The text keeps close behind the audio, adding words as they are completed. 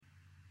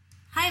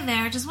Hi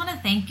there. Just want to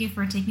thank you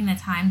for taking the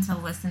time to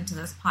listen to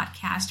this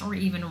podcast or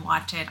even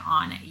watch it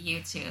on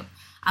YouTube.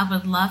 I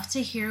would love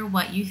to hear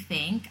what you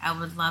think. I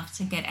would love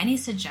to get any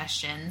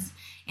suggestions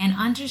and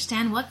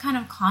understand what kind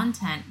of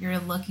content you're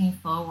looking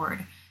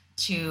forward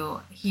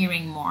to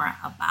hearing more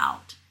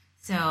about.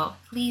 So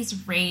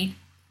please rate,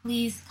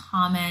 please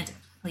comment,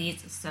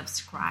 please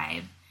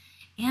subscribe.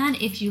 And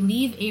if you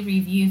leave a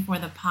review for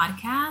the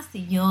podcast,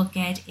 you'll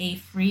get a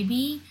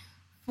freebie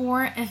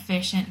for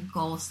efficient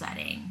goal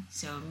setting.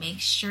 So make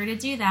sure to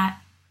do that.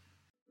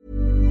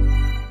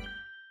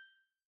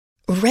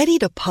 Ready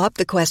to pop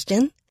the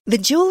question? The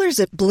jewelers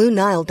at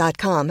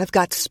BlueNile.com have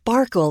got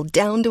sparkle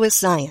down to a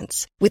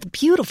science with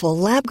beautiful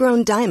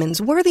lab-grown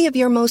diamonds worthy of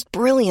your most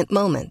brilliant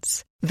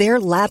moments. Their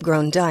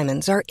lab-grown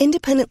diamonds are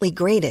independently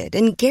graded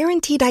and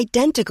guaranteed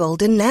identical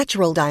to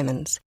natural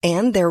diamonds,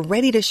 and they're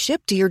ready to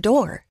ship to your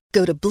door.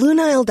 Go to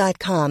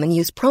BlueNile.com and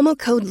use promo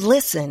code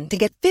LISTEN to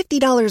get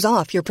 $50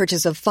 off your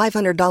purchase of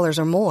 $500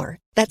 or more.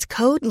 That's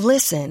code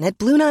LISTEN at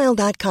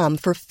BlueNile.com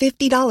for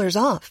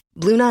 $50 off.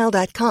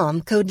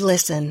 BlueNile.com, code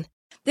LISTEN.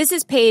 This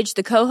is Paige,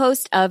 the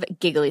co-host of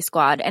Giggly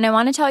Squad, and I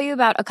want to tell you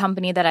about a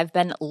company that I've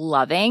been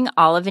loving,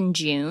 Olive &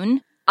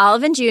 June.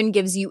 Olive & June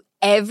gives you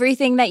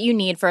everything that you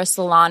need for a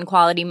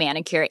salon-quality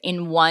manicure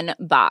in one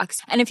box.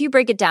 And if you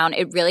break it down,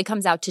 it really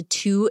comes out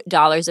to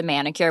 $2 a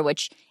manicure,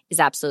 which is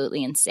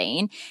absolutely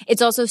insane.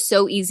 It's also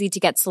so easy to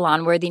get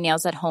salon-worthy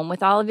nails at home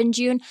with Olive &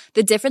 June.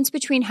 The difference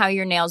between how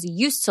your nails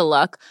used to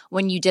look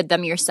when you did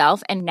them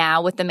yourself and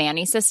now with the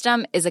Mani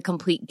system is a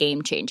complete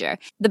game changer.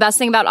 The best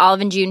thing about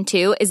Olive & June,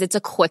 too, is it's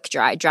a quick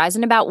dry. Dries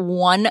in about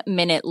 1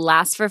 minute,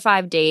 lasts for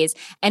 5 days,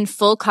 and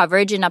full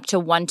coverage in up to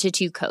 1 to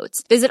 2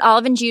 coats. Visit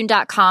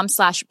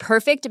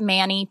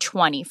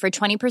oliveandjune.com/perfectmani20 for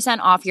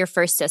 20% off your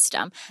first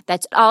system.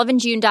 That's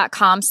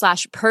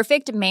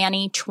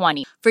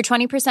oliveandjune.com/perfectmani20 for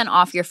 20%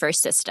 off your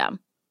first system.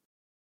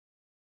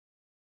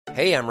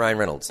 Hey, I'm Ryan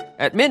Reynolds.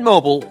 At Mint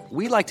Mobile,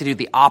 we like to do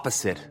the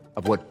opposite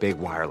of what Big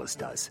Wireless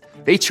does.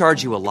 They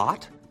charge you a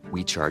lot,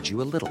 we charge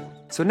you a little.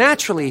 So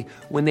naturally,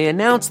 when they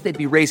announced they'd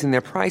be raising their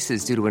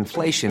prices due to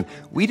inflation,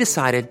 we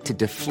decided to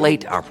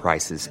deflate our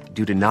prices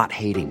due to not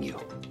hating you.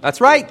 That's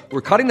right.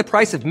 We're cutting the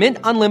price of Mint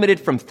Unlimited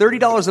from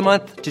 $30 a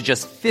month to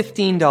just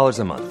 $15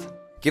 a month.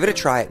 Give it a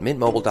try at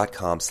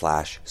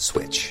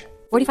mintmobile.com/switch.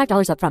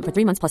 $45 up front for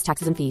 3 months plus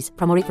taxes and fees.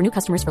 Promo rate for new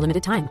customers for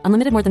limited time.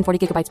 Unlimited more than 40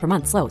 gigabytes per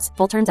month. Slows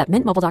full terms at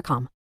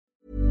mintmobile.com.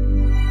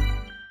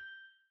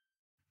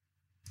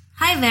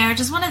 Hi there.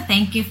 Just want to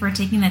thank you for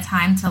taking the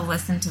time to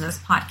listen to this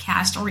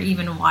podcast or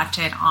even watch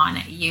it on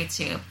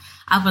YouTube.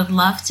 I would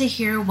love to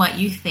hear what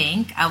you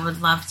think. I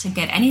would love to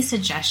get any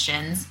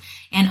suggestions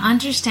and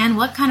understand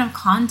what kind of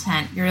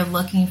content you're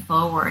looking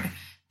forward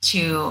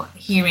to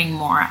hearing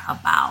more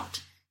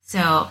about.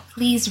 So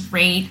please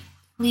rate,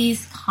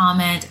 please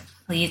comment,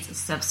 please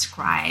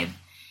subscribe.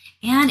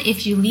 And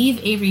if you leave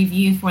a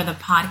review for the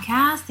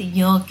podcast,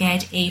 you'll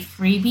get a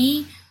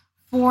freebie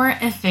for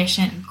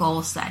efficient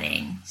goal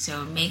setting.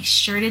 So make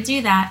sure to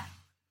do that.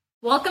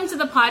 Welcome to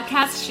the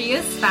podcast, She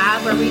is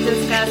Fab, where we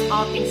discuss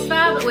all things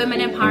fab, women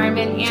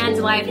empowerment,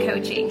 and life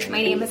coaching.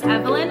 My name is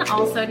Evelyn,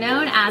 also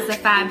known as the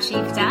Fab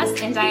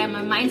Chiefess, and I am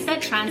a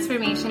mindset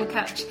transformation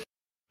coach.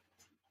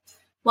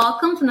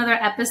 Welcome to another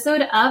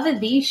episode of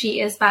the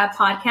She is Fab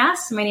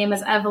podcast. My name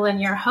is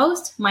Evelyn, your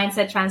host,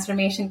 mindset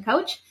transformation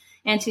coach.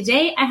 And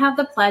today I have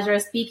the pleasure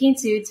of speaking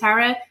to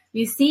Tara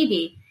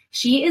Usibi.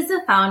 She is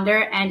the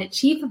founder and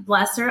chief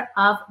blesser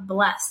of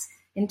Bless.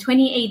 In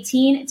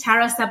 2018,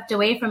 Tara stepped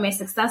away from a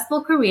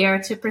successful career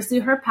to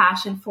pursue her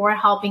passion for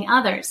helping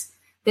others.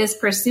 This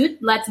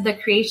pursuit led to the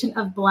creation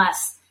of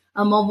Bless,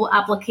 a mobile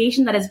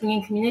application that is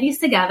bringing communities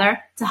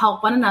together to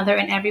help one another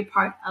in every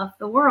part of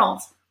the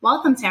world.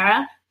 Welcome,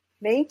 Tara.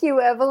 Thank you,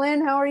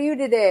 Evelyn. How are you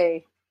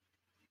today?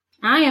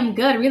 I am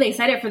good. Really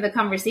excited for the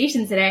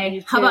conversation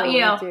today. How about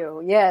you? Me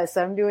too. Yes,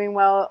 I'm doing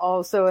well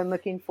also and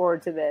looking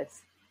forward to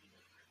this.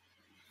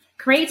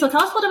 Great. So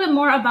tell us a little bit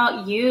more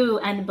about you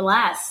and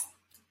Bless.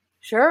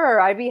 Sure,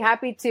 I'd be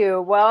happy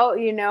to. Well,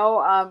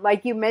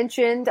 like you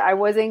mentioned, I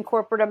was in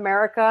corporate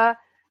America,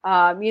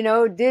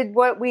 did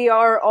what we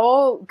are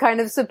all kind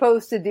of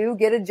supposed to do,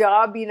 get a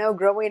job,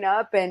 growing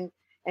up and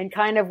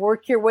kind of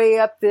work your way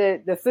up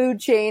the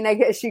food chain, I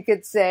guess you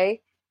could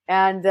say.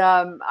 And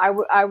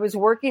I was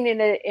working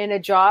in a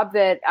job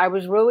that I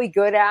was really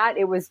good at.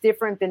 It was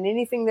different than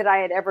anything that I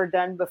had ever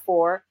done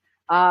before.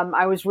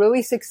 I was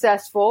really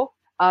successful,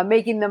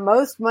 making the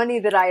most money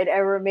that I had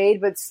ever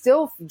made, but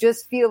still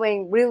just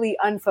feeling really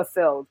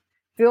unfulfilled,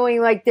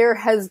 feeling like there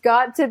has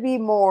got to be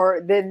more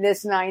than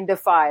this 9 to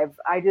 5.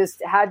 I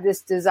just had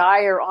this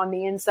desire on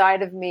the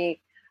inside of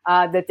me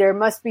that there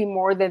must be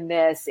more than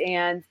this.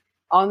 And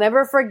I'll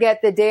never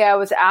forget the day I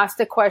was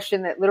asked a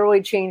question that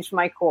literally changed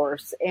my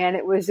course. And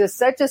it was just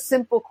such a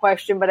simple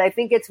question, but I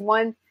think it's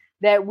one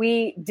that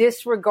we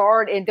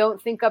disregard and don't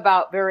think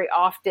about very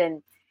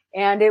often.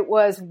 And it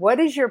was, what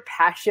is your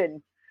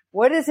passion?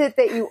 What is it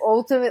that you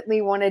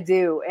ultimately want to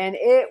do? And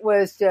it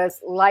was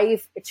just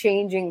life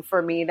changing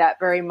for me that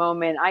very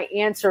moment. I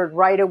answered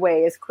right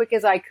away as quick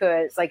as I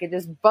could. It's like it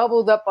just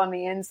bubbled up on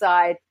the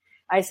inside.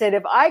 I said,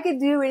 if I could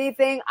do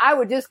anything, I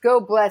would just go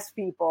bless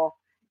people.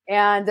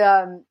 And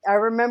I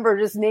remember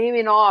just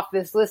naming off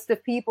this list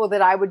of people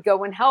that I would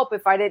go and help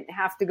if I didn't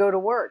have to go to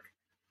work.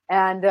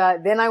 And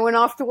then I went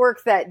off to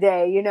work that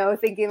day,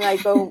 thinking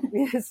like, oh,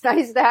 it's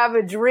nice to have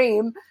a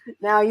dream.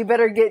 Now you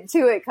better get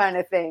to it kind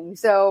of thing.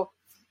 So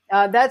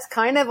that's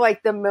kind of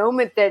like the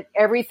moment that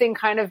everything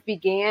kind of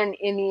began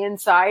in the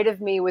inside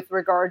of me with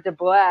regard to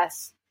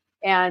bless.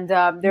 And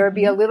there would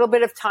be a little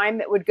bit of time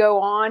that would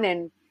go on,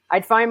 and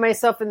I'd find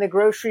myself in the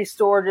grocery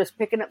store just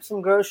picking up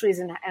some groceries.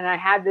 And I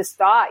had this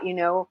thought,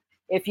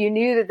 if you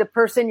knew that the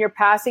person you're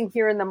passing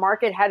here in the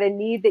market had a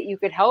need that you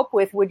could help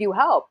with, would you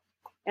help?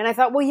 And I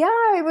thought, well, yeah,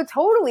 I would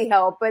totally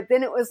help. But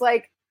then it was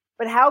like,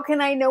 but how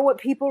can I know what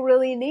people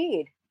really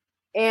need?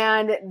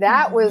 And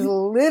that was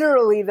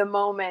literally the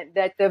moment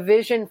that the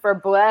vision for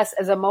Bless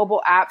as a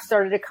mobile app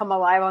started to come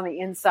alive on the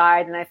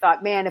inside. And I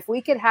thought, man, if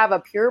we could have a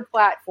pure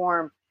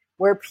platform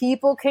where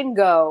people can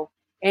go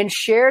and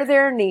share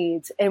their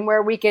needs and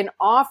where we can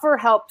offer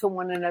help to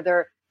one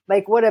another,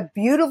 like what a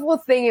beautiful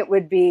thing it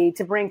would be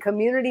to bring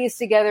communities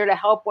together to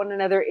help one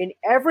another in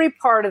every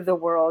part of the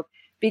world.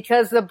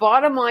 Because the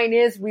bottom line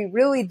is we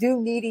really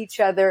do need each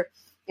other.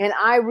 And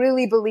I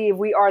really believe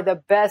we are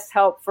the best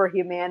help for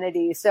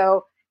humanity.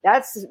 So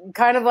that's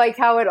kind of like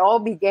how it all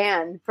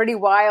began. Pretty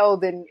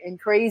wild and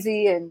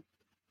crazy. And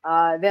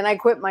then I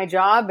quit my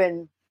job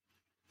and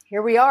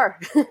here we are.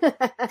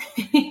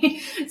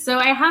 So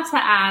I have to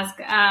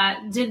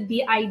ask, did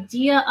the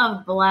idea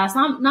of Bless,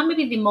 not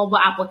maybe the mobile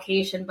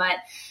application, but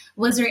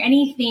was there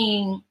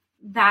anything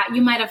that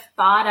you might have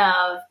thought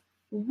of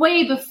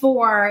way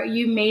before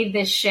you made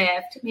this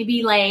shift?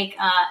 Maybe like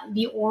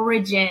the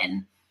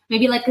origin,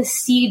 maybe like a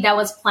seed that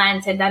was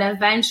planted that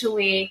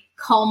eventually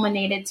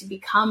culminated to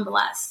become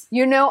Bless?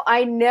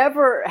 I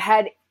never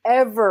had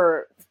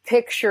ever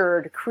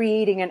pictured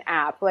creating an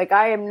app. Like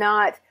I am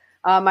not,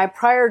 my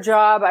prior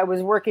job, I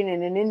was working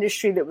in an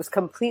industry that was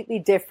completely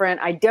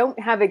different. I don't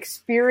have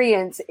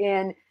experience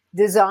in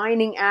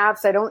designing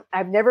apps.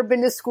 I've never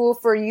been to school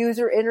for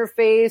user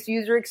interface,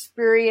 user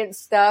experience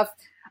stuff.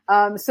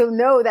 So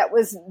no, that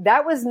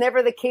was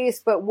never the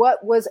case. But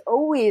what was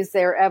always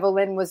there,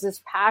 Evelyn, was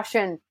this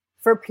passion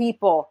for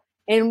people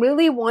and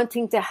really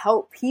wanting to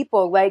help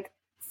people like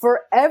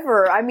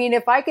forever. I mean,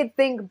 if I could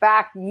think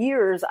back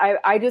years,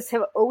 I just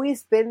have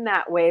always been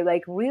that way.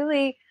 Like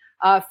really,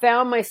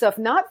 found myself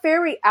not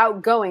very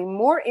outgoing,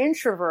 more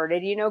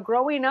introverted.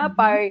 Growing up,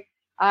 I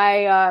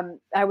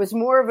was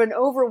more of an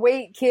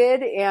overweight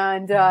kid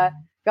and,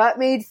 got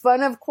made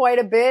fun of quite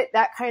a bit,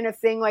 that kind of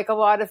thing, like a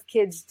lot of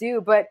kids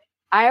do. But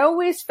I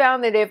always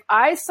found that if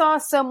I saw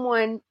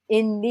someone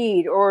in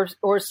need or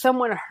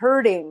someone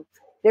hurting,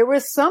 there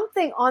was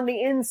something on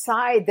the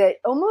inside that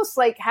almost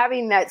like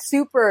having that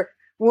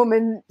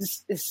Superwoman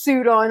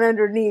suit on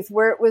underneath,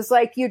 where it was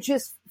like you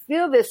just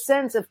feel this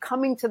sense of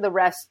coming to the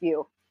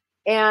rescue.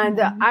 And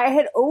I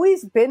had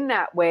always been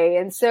that way.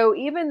 And so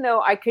even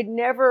though I had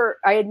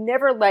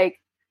never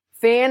like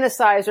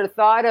fantasized or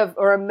thought of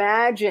or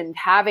imagined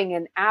having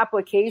an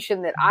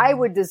application that I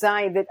would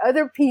design that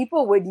other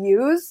people would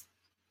use,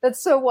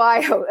 that's so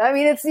wild. I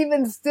mean, it's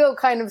even still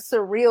kind of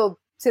surreal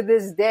to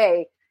this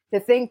day to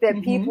think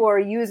that people are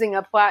using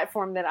a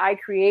platform that I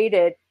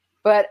created.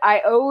 But I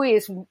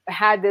always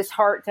had this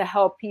heart to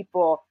help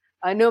people,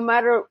 no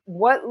matter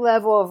what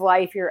level of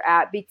life you're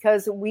at,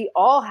 because we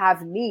all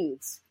have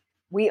needs.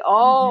 We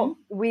all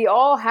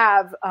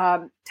have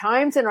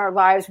times in our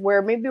lives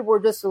where maybe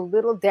we're just a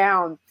little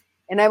down.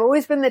 And I've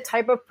always been the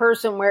type of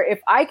person where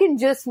if I can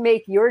just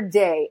make your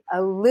day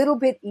a little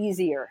bit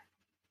easier,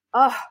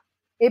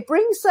 it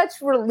brings such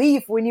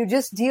relief when you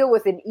just deal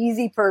with an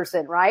easy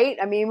person, right?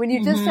 I mean, when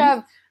you just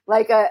have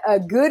like a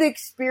good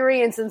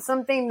experience and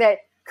something that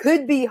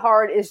could be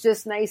hard is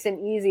just nice and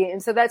easy.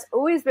 And so that's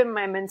always been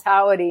my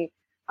mentality.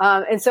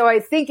 And so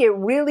I think it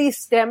really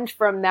stemmed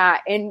from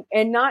that and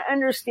not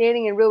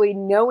understanding and really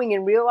knowing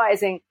and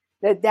realizing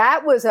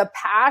that was a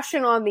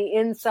passion on the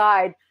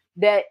inside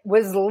that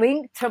was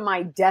linked to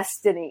my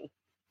destiny.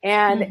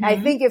 And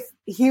I think if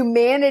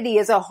humanity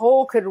as a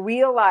whole could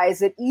realize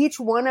that each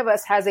one of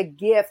us has a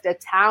gift, a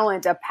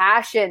talent, a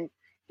passion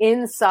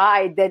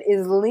inside that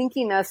is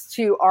linking us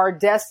to our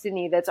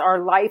destiny, that's our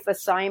life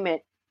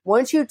assignment.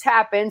 Once you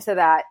tap into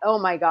that, oh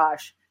my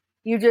gosh,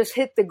 you just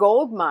hit the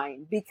gold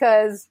mine,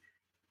 because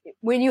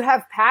when you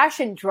have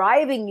passion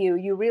driving you,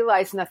 you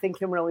realize nothing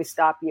can really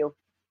stop you.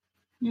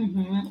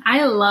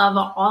 I love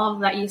all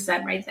of that you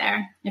said right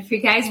there. If you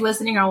guys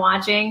listening or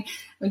watching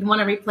would want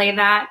to replay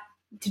that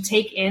to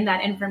take in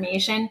that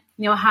information,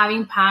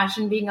 having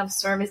passion, being of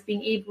service,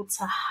 being able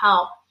to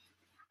help.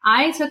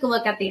 I took a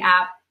look at the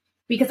app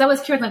because I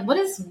was curious, like, what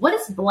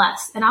is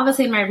Bless? And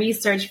obviously in my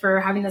research for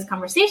having this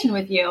conversation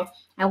with you,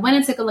 I went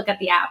and took a look at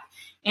the app,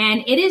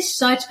 and it is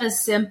such a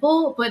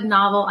simple but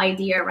novel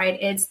idea, right?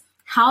 It's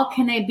how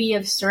can I be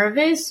of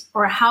service,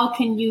 or how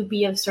can you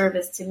be of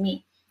service to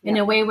me in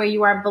a way where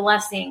you are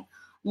blessing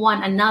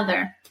one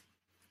another?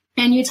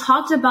 And you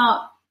talked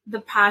about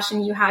the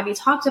passion you have. You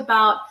talked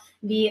about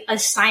the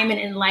assignment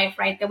in life,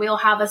 right? That we all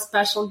have a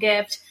special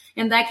gift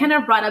And that kind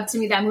of brought up to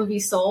me that movie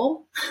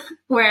Soul,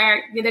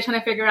 where they're trying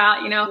to figure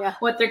out,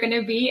 what they're going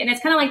to be. And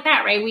it's kind of like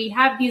that, right? We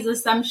have these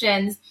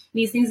assumptions,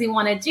 these things we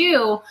want to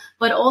do,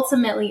 but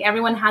ultimately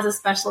everyone has a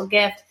special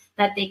gift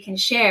that they can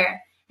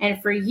share.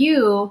 And for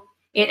you,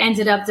 it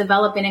ended up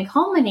developing and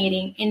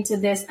culminating into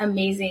this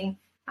amazing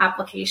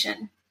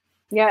application.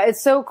 Yeah,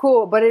 it's so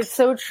cool, but it's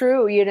so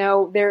true.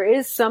 There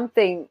is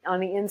something on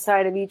the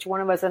inside of each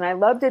one of us. And I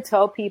love to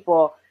tell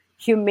people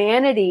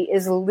humanity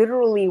is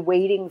literally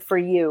waiting for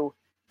you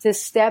to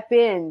step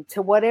in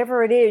to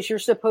whatever it is you're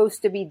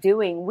supposed to be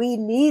doing. We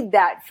need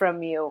that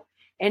from you.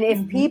 And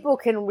if people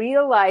can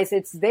realize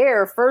it's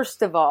there,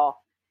 first of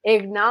all,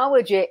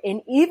 acknowledge it.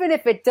 And even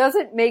if it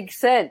doesn't make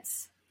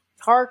sense,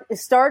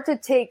 start to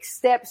take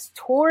steps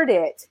toward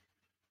it.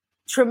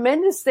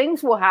 Tremendous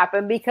things will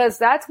happen, because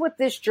that's what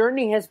this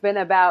journey has been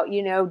about,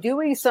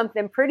 doing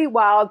something pretty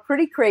wild,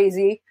 pretty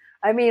crazy.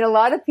 I mean, a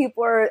lot of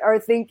people are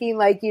thinking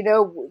like,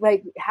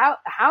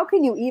 how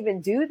can you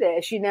even do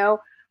this?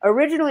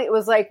 Originally it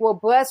was like, well,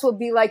 Bless will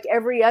be like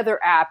every other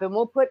app and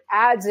we'll put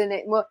ads in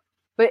it.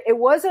 But it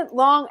wasn't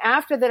long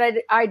after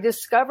that I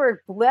discovered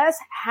Bless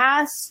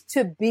has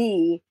to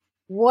be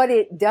what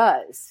it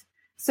does.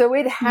 So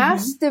it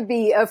has to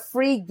be a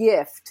free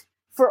gift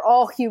for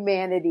all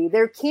humanity.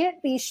 There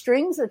can't be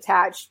strings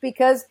attached,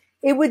 because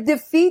it would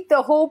defeat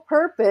the whole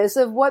purpose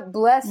of what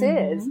Bless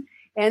is.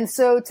 And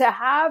so to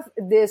have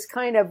this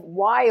kind of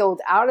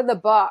wild, out of the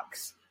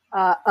box,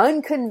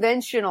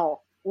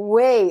 unconventional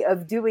way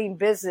of doing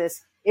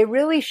business, it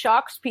really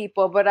shocks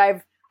people. But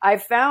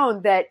I've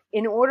found that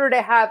in order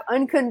to have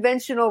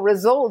unconventional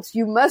results,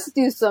 you must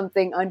do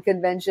something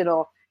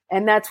unconventional.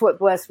 And that's what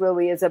Bless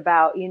really is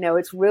about.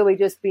 It's really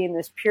just being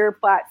this pure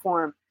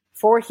platform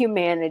for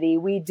humanity.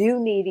 We do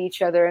need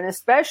each other. And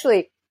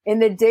especially in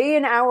the day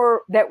and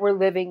hour that we're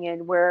living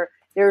in, where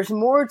there's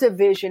more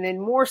division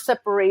and more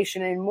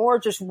separation and more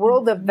just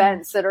world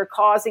events that are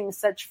causing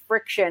such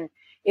friction.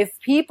 If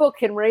people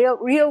can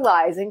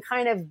realize and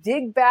kind of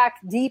dig back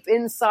deep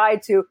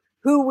inside to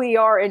who we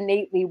are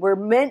innately, we're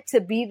meant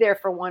to be there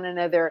for one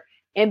another,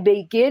 and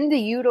begin to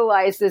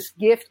utilize this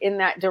gift in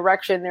that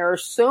direction. There are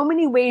so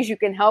many ways you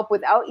can help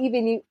without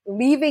even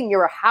leaving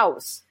your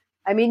house.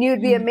 I mean,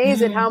 you'd be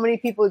amazed at how many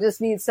people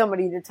just need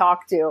somebody to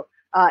talk to,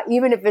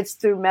 even if it's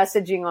through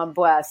messaging on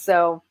Bless.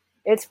 So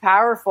it's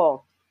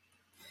powerful.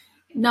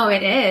 No,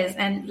 it is.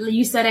 And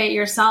you said it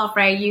yourself,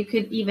 right? You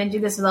could even do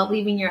this without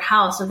leaving your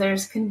house. So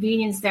there's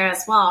convenience there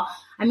as well.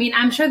 I mean,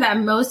 I'm sure that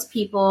most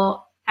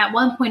people at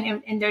one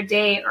point in their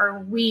day or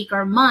week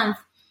or month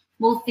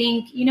will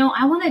think,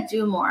 I want to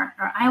do more,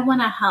 or I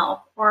want to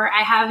help, or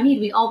I have a need.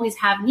 We always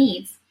have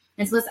needs.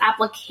 And so this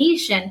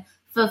application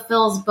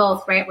fulfills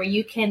both, right? Where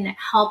you can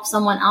help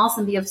someone else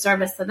and be of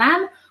service to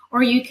them,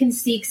 or you can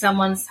seek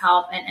someone's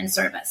help and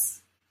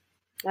service.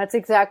 That's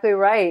exactly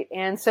right.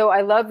 And so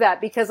I love that,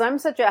 because I'm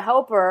such a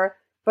helper,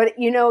 but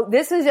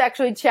this has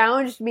actually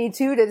challenged me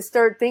too, to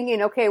start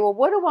thinking, okay, well,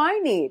 what do I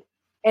need?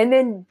 And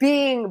then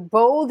being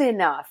bold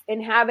enough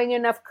and having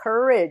enough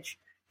courage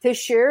to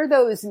share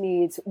those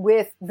needs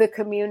with the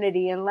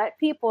community and let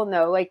people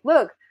know, like,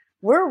 look,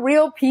 we're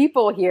real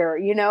people here.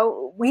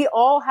 We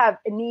all have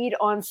a need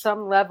on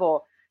some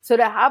level. So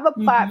to have a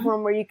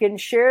platform where you can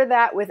share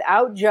that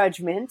without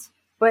judgment,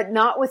 but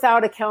not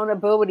without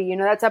accountability.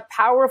 That's a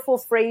powerful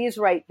phrase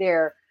right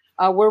there.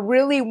 We're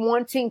really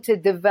wanting to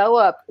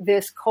develop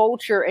this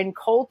culture and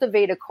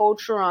cultivate a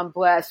culture on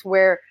Bless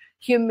where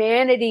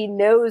humanity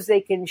knows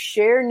they can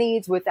share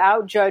needs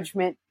without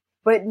judgment,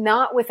 but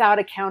not without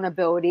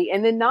accountability.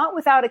 And the not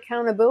without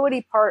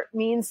accountability part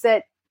means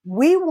that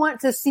we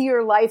want to see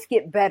your life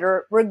get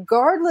better,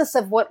 regardless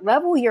of what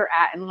level you're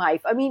at in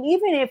life. I mean,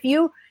 even if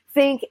you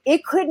think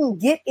it couldn't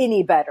get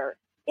any better,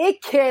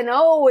 it can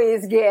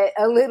always get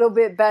a little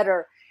bit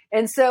better.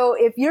 And so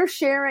if you're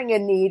sharing a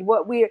need,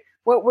 what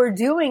we're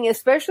doing,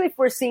 especially if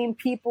we're seeing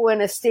people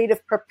in a state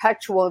of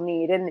perpetual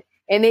need, and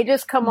they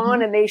just come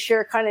on and they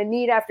share kind of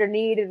need after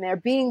need, and they're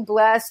being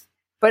blessed,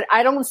 but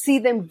I don't see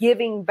them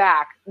giving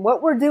back.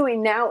 What we're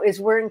doing now is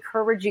we're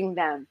encouraging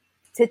them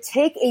to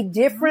take a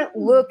different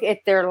look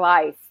at their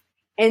life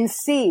and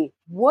see,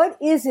 what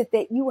is it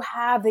that you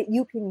have that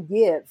you can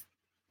give,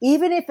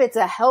 even if it's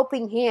a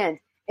helping hand.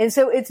 And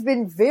so it's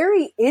been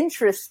very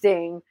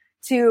interesting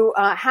to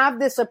have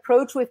this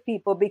approach with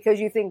people, because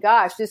you think,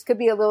 gosh, this could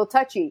be a little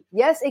touchy.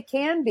 Yes, it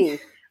can be.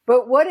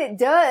 But what it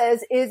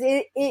does is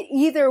it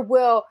either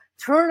will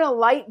turn a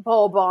light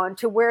bulb on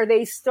to where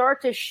they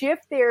start to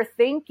shift their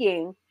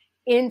thinking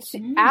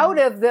out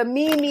of the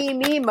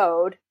me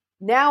mode.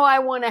 Now I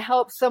want to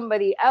help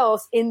somebody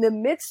else in the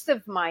midst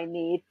of my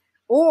need.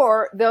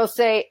 Or they'll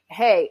say,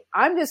 hey,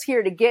 I'm just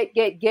here to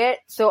get.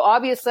 So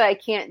obviously I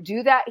can't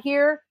do that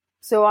here.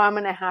 So I'm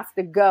going to have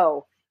to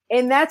go.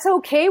 And that's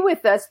okay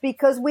with us,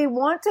 because we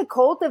want to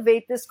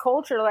cultivate this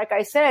culture, like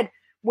I said,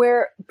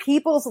 where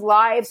people's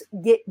lives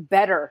get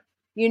better.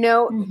 We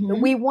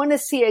want to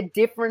see a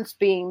difference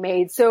being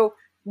made. So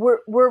we're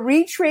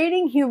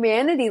retraining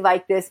humanity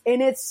like this.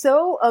 And it's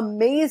so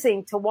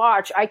amazing to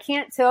watch. I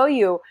can't tell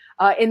you,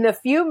 in the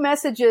few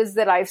messages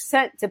that I've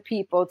sent to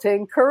people to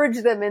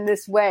encourage them in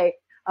this way,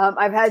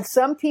 I've had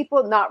some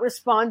people not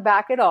respond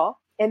back at all,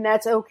 and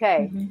that's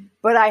okay. Mm-hmm.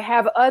 But I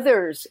have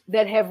others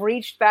that have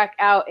reached back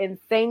out and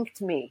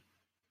thanked me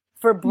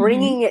for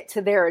bringing it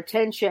to their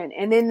attention.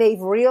 And then they've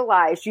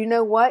realized, you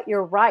know what?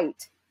 You're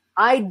right.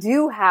 I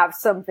do have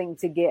something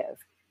to give.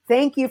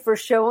 Thank you for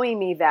showing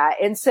me that.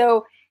 And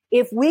so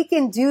if we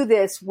can do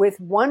this with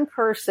one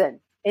person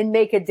and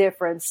make a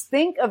difference,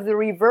 think of the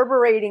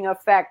reverberating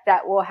effect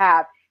that will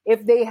have.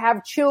 If they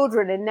have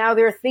children and now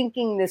they're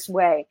thinking this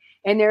way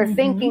and their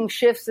thinking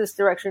shifts this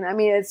direction. I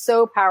mean, it's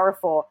so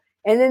powerful.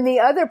 And then the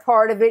other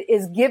part of it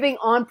is giving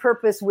on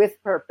purpose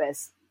with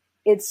purpose.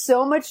 It's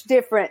so much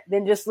different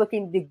than just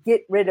looking to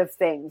get rid of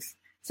things.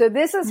 So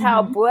this is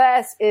how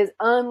Bless is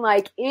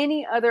unlike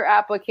any other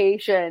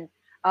application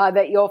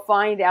that you'll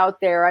find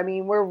out there. I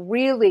mean, we're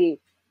really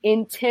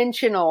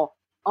intentional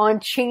on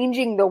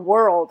changing the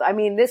world. I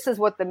mean, this is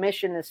what the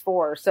mission is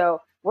for.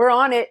 So we're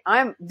on it.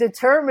 I'm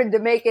determined to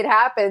make it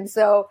happen.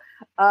 So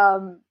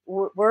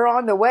we're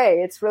on the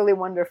way. It's really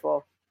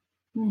wonderful.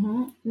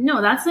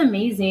 No, that's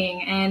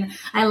amazing. And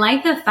I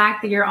like the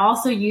fact that you're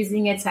also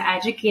using it to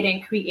educate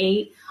and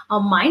create a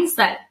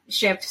mindset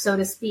shift, so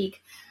to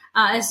speak.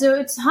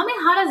 So tell me,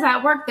 how does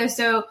that work though?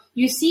 So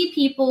you see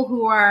people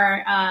who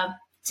are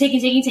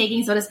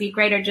taking, so to speak,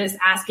 right? Or just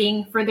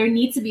asking for their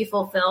needs to be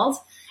fulfilled.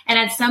 And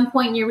at some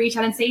point you reach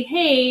out and say,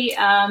 hey,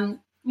 can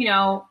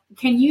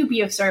you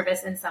be of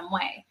service in some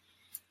way?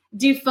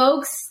 Do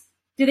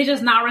they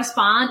just not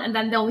respond and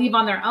then they'll leave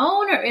on their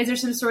own? Or is there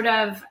some sort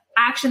of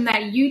action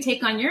that you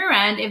take on your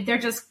end if they're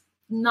just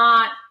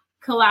not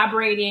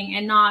collaborating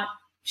and not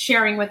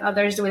sharing with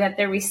others the way that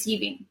they're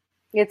receiving?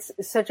 It's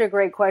such a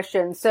great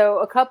question. So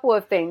a couple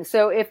of things.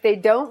 So if they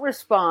don't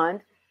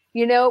respond,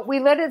 we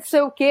let it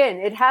soak in.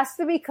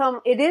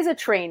 It is a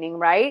training,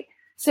 right?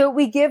 So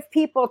we give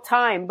people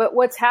time, but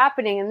what's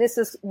happening, and this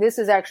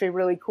is actually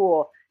really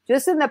cool.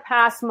 Just in the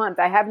past month,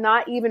 I have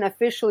not even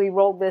officially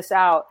rolled this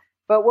out,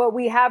 but what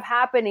we have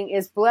happening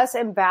is Bless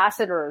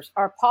ambassadors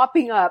are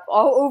popping up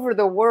all over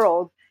the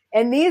world.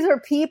 And these are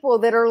people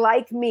that are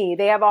like me.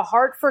 They have a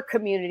heart for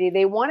community.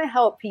 They want to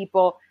help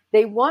people.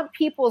 They want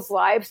people's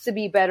lives to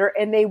be better,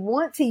 and they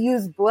want to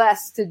use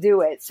Bless to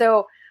do it.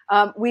 So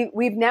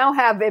we've now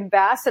have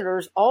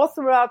ambassadors all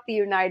throughout the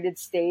United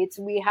States.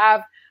 We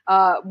have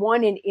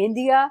one in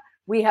India.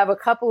 We have a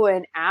couple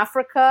in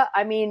Africa.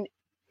 I mean,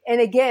 and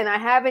again, I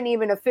haven't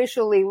even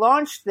officially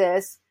launched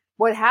this.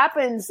 What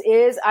happens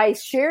is I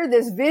share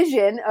this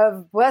vision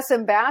of Bless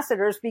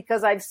ambassadors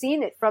because I've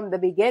seen it from the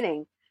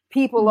beginning.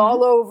 People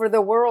all over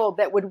the world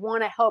that would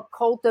want to help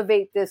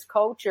cultivate this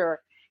culture.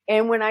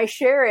 And when I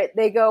share it,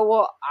 they go,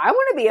 well, I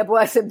want to be a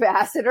Bless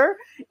ambassador.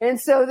 And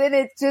so then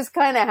it's just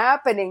kind of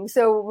happening.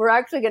 So we're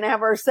actually going to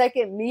have our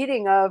second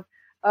meeting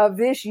of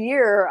this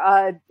year.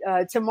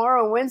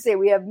 Tomorrow, Wednesday,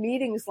 we have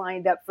meetings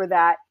lined up for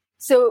that.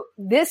 So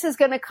this is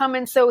going to come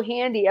in so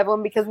handy,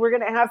 Evelyn, because we're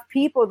going to have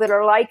people that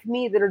are like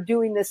me that are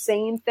doing the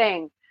same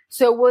thing.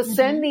 So we'll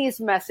send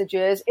these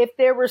messages. If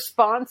they're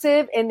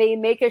responsive and they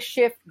make a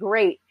shift,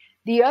 great.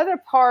 The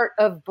other part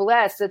of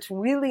Bless that's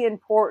really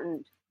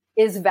important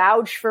is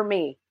Vouch for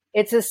Me.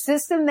 It's a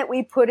system that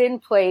we put in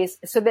place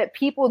so that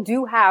people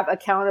do have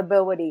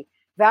accountability.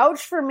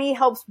 Vouch for Me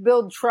helps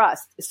build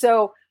trust.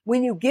 So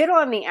when you get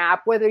on the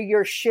app, whether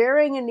you're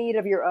sharing a need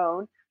of your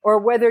own or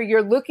whether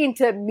you're looking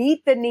to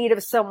meet the need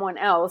of someone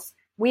else,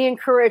 we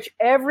encourage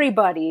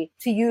everybody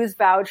to use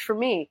Vouch for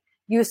Me.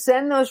 You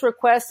send those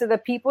requests to the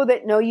people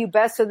that know you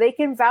best so they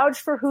can vouch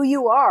for who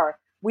you are.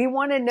 We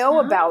want to know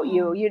about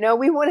you.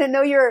 We want to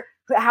know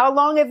how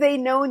long have they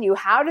known you?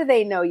 How do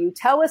they know you?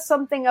 Tell us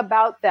something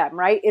about them,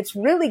 right? It's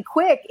really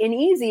quick and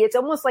easy. It's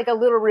almost like a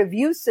little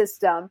review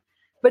system,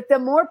 but the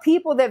more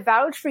people that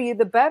vouch for you,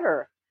 the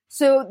better.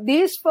 So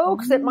these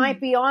folks that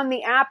might be on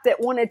the app that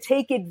want to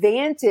take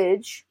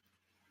advantage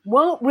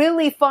won't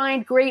really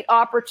find great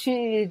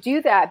opportunity to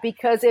do that,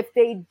 because if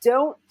they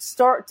don't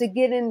start to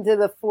get into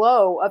the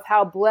flow of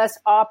how Bless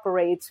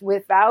operates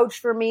with Vouch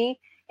for Me,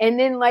 and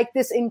then like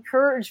this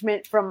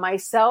encouragement from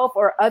myself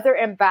or other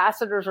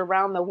ambassadors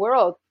around the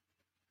world,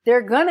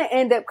 they're going to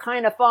end up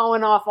kind of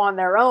falling off on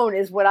their own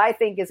is what I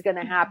think is going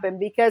to happen,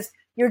 because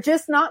you're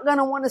just not going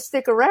to want to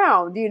stick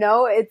around.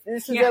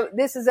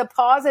 This is a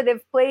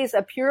positive place,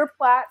 a pure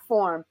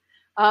platform,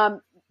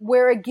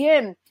 where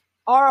again,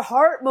 our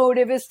heart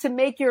motive is to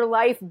make your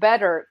life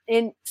better.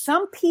 And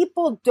some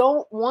people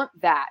don't want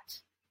that,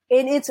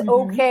 and it's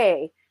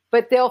okay,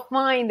 but they'll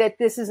find that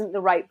this isn't the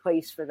right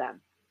place for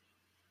them.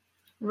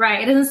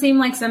 Right. It doesn't seem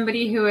like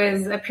somebody who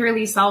is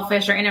purely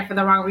selfish or in it for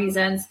the wrong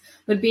reasons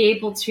would be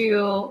able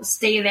to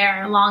stay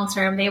there long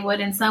term. They would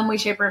in some way,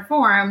 shape, or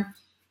form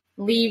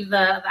leave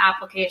the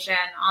application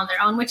on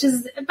their own, which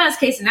is the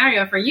best case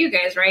scenario for you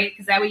guys, right?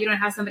 Because that way you don't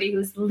have somebody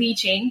who's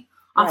leeching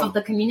off of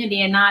the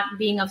community and not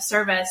being of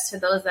service to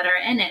those that are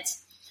in it.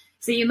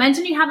 So you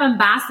mentioned you have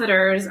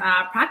ambassadors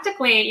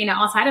practically,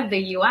 outside of the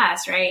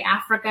U.S., right?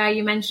 Africa,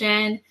 you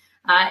mentioned.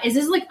 Is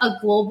this like a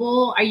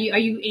global, are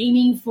you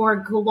aiming for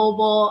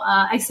global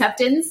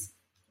acceptance?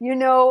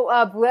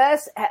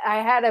 Bless, I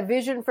had a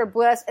vision for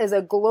Bless as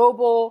a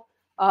global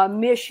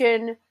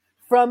mission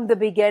from the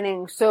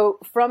beginning. So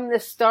from the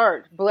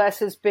start, Bless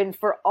has been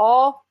for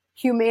all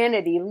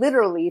humanity,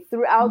 literally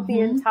throughout the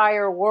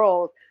entire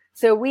world.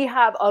 So we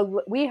have,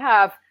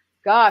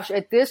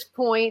 at this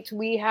point,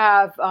 we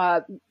have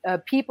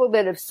people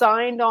that have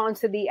signed on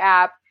to the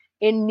app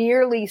in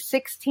nearly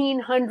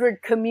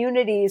 1,600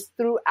 communities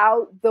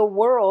throughout the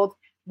world.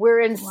 We're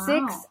in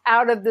 6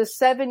 out of the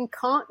 7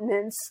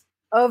 continents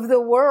of the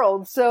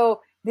world.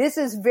 So this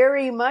is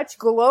very much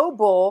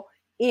global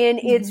in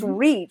its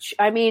reach.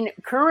 I mean,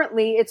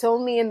 currently it's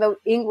only in the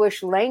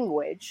English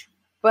language,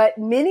 but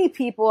many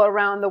people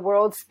around the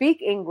world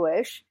speak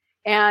English.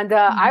 And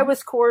I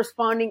was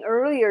corresponding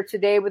earlier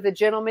today with a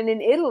gentleman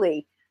in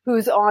Italy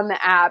who's on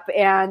the app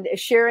and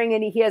sharing,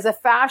 and he has a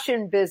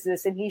fashion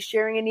business and he's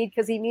sharing a need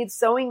because he needs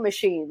sewing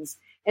machines.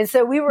 And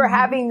so we were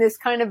having this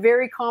kind of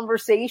very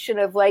conversation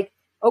of like,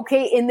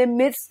 okay, in the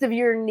midst of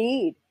your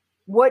need,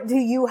 what do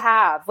you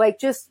have? Like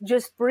just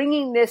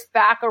bringing this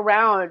back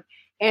around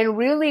and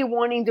really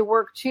wanting to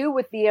work too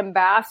with the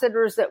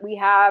ambassadors that we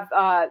have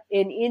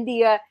in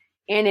India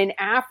and in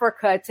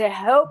Africa to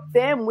help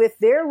them with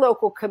their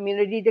local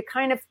community to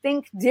kind of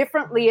think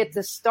differently at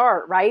the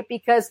start, right?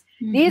 Because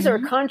these are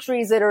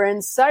countries that are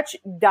in such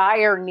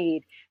dire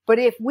need. But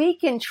if we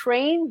can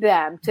train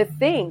them to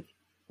think,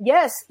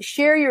 yes,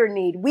 share your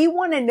need. We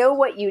want to know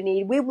what you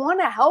need. We want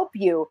to help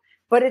you.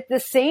 But at the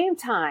same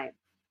time,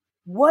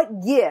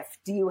 what gift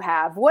do you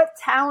have? What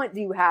talent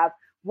do you have?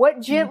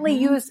 What gently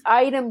used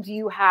item do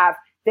you have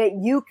that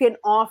you can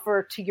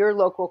offer to your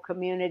local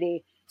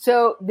community?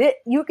 So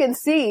you can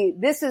see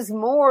this is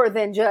more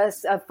than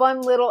just a fun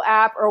little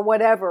app or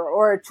whatever,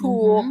 or a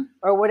tool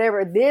or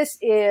whatever. This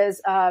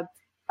is a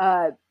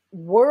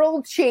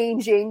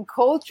world-changing,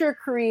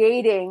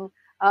 culture-creating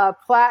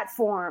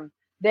platform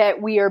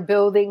that we are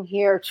building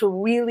here to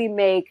really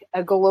make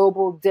a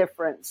global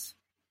difference.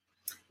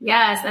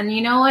 Yes. And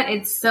you know what?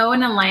 It's so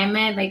in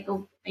alignment, like,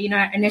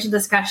 initial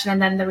discussion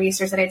and then the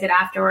research that I did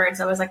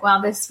afterwards. I was like,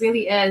 wow, this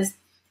really is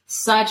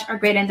such a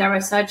great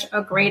endeavor, such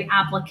a great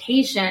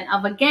application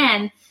of,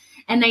 again,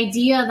 an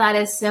idea that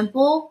is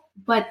simple,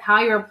 but how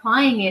you're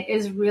applying it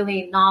is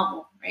really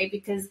novel, right?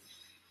 Because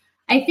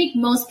I think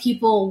most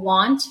people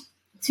want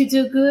to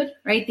do good,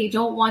 right? They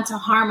don't want to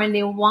harm, and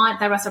they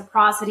want that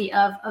reciprocity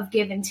of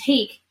give and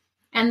take.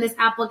 And this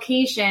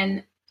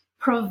application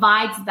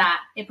provides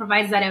that. It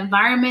provides that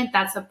environment,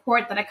 that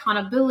support, that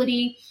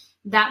accountability,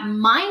 that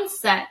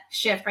mindset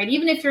shift, right?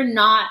 Even if you're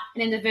not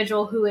an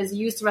individual who is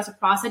used to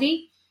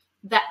reciprocity,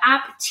 the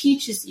app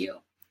teaches you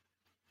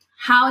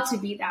how to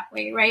be that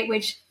way, right?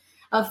 Which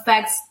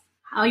affects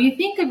how you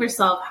think of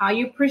yourself, how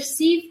you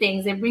perceive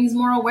things. It brings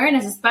more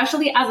awareness,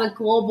 especially as a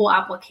global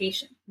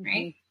application,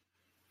 right?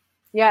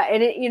 Yeah.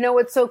 And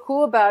what's so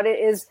cool about it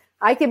is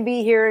I can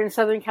be here in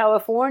Southern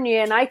California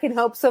and I can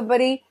help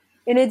somebody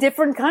in a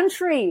different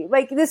country.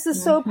 Like, this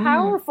is so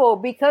powerful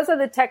because of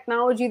the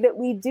technology that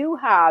we do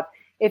have.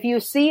 If you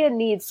see a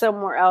need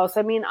somewhere else,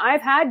 I mean,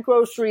 I've had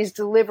groceries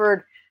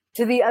delivered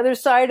to the other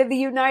side of the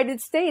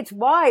United States.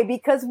 Why?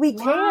 Because we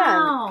can.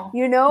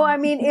 I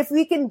mean, if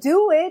we can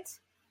do it,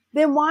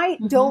 then why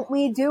don't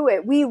we do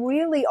it? We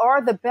really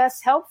are the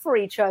best help for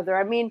each other.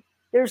 I mean,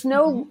 there's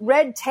no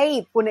red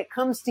tape when it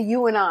comes to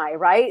you and I,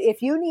 right?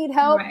 If you need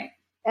help,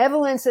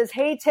 Evelyn says,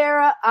 hey,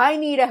 Tara, I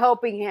need a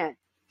helping hand.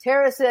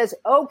 Tara says,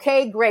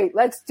 okay, great.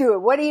 Let's do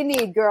it. What do you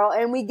need, girl?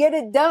 And we get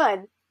it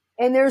done.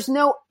 And there's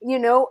no,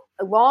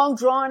 long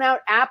drawn out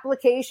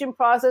application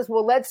process.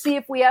 Well, let's see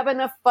if we have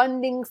enough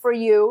funding for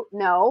you.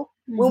 No.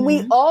 When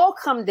we all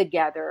come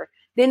together,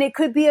 then it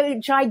could be a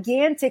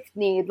gigantic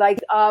need. Like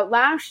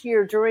last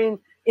year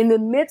in the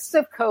midst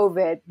of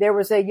COVID, there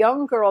was a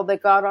young girl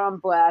that got on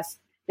Bless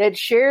that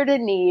shared a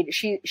need.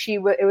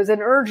 It was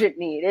an urgent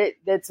need.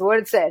 That's what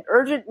it said.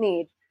 Urgent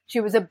need. She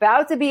was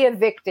about to be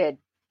evicted.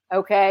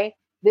 Okay.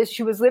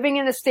 She was living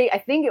in a state, I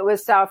think it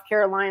was South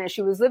Carolina.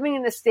 She was living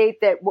in a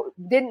state that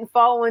didn't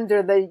fall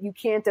under the you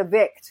can't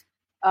evict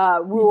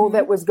rule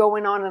that was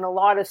going on in a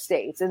lot of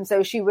states. And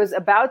so she was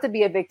about to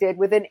be evicted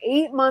with an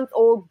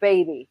 8-month-old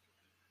baby.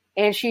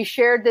 And she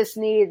shared this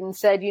need and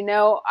said,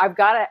 I've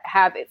got to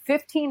have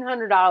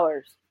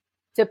 $1,500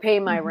 to pay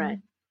my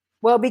rent.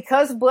 Well,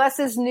 because Bless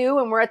is new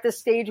and we're at the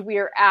stage we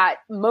are at,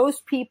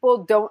 most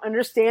people don't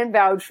understand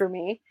Vouch for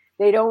Me.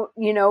 They don't,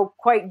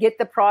 quite get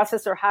the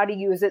process or how to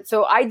use it.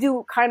 So I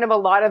do kind of a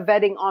lot of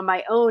vetting on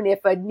my own.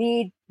 If a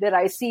need that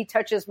I see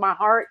touches my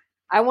heart,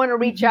 I want to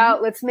reach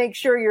out. Let's make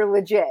sure you're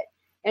legit.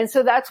 And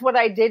so that's what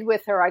I did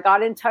with her. I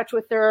got in touch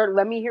with her.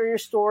 Let me hear your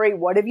story.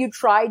 What have you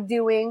tried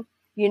doing?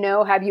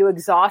 Have you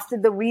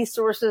exhausted the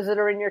resources that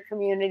are in your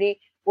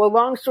community? Well,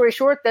 long story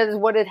short, that is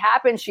what had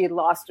happened. She had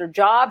lost her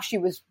job. She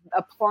was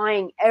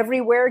applying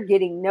everywhere,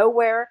 getting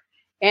nowhere,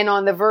 and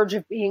on the verge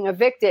of being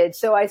evicted.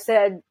 So I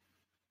said,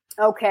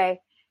 okay.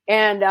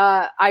 And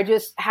I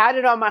just had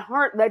it on my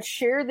heart. Let's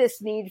share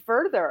this need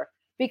further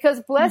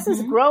because Bless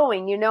is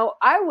growing.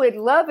 I would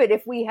love it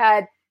if we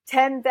had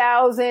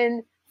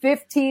 10,000,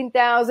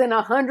 15,000,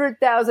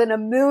 100,000,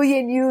 1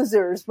 million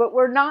users, but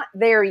we're not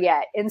there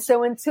yet. And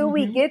so until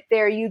we get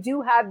there, you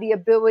do have the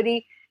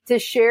ability to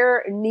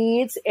share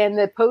needs and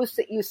the posts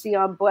that you see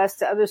on Bless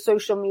to other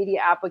social media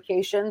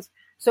applications.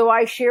 So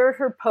I shared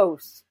her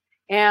posts,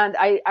 and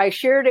I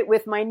shared it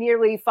with my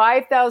nearly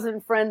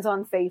 5,000 friends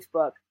on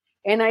Facebook.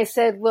 And I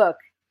said, look,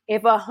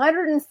 if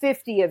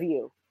 150 of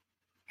you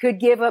could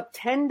give up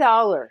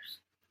 $10,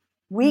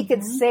 we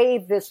could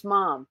save this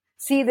mom.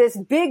 See, this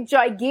big,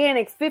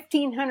 gigantic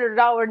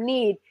 $1,500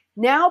 need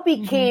now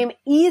became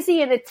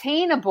easy and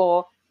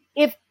attainable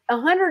if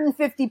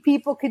 150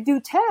 people could do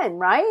 10,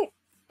 right?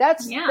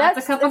 That's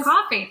a cup of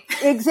coffee.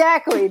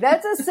 Exactly.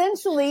 That's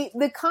essentially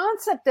the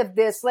concept of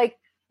this. Like,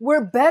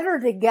 we're better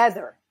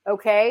together.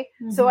 Okay.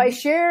 So I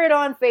share it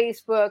on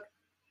Facebook.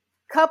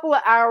 Couple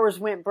of hours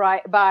went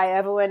by,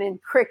 Evelyn,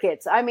 and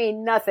crickets. I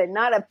mean, nothing,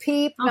 not a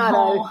peep,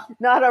 not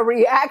a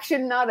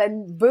reaction, not a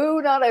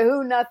boo, not a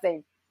who,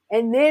 nothing.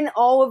 And then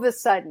all of a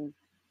sudden,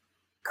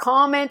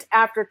 comment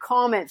after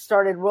comment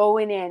started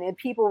rolling in, and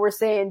people were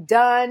saying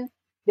done,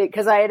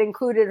 because I had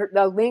included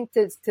the link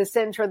to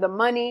send her the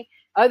money.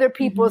 Other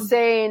people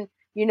saying,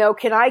 you know,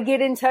 can I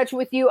get in touch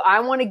with you? I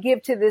want to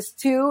give to this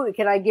too.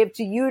 Can I give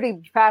to you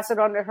to pass it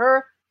on to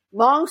her?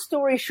 Long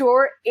story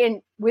short,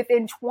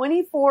 within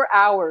 24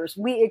 hours,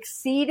 we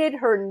exceeded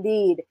her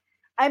need.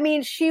 I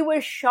mean, she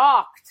was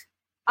shocked.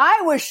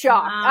 I was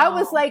shocked. Wow. I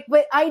was like,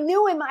 but I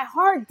knew in my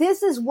heart,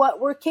 this is what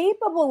we're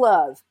capable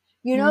of.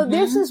 You know,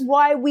 this is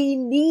why we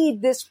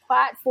need this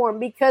platform,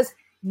 because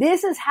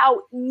this is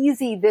how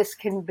easy this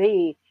can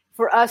be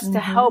for us to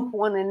help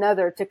one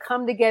another, to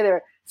come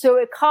together. So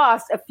it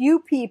cost a few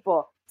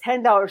people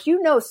 $10.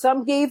 You know,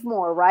 some gave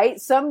more, right?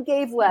 Some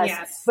gave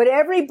less, but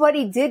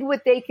everybody did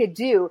what they could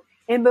do.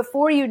 And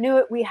before you knew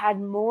it, we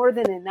had more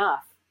than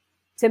enough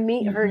to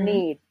meet her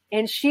need.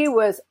 And she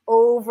was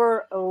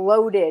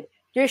overloaded,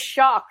 just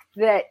shocked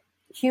that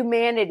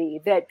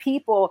humanity, that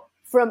people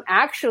from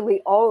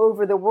actually all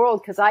over the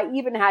world, because I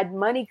even had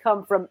money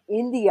come from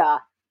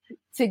India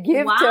to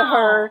give to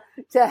her,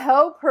 to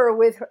help her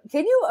with her.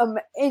 Can you,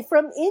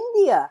 from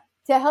India,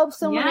 to help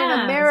someone in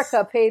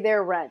America pay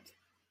their rent.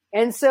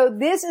 And so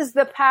this is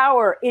the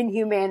power in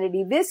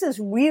humanity. This is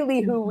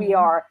really who we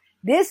are.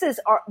 This is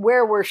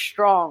where we're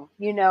strong,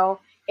 you know,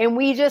 and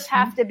we just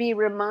have to be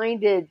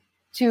reminded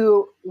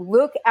to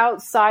look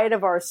outside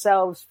of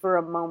ourselves for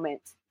a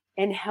moment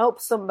and help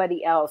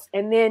somebody else.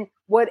 And then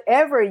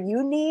whatever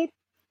you need,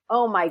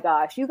 oh my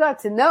gosh, you got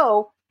to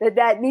know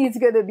that need's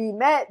going to be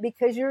met,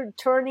 because you're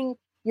turning,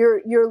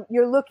 you're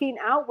looking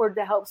outward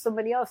to help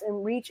somebody else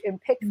and reach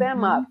and pick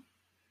them up.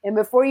 And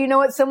before you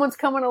know it, someone's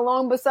coming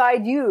along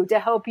beside you to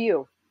help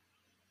you.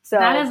 So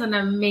that is an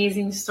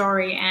amazing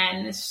story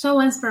and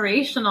so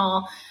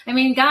inspirational. I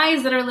mean,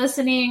 guys that are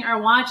listening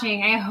or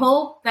watching, I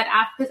hope that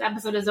after this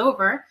episode is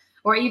over,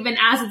 or even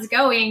as it's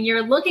going,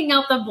 you're looking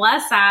up the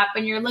Bless app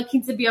and you're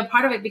looking to be a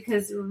part of it,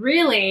 because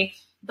really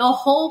the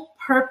whole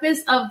purpose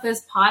of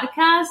this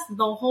podcast,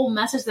 the whole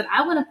message that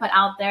I want to put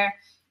out there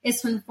is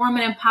to inform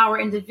and empower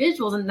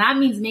individuals. And that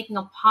means making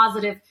a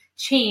positive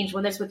change,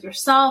 whether it's with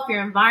yourself,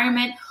 your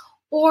environment,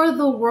 or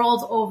the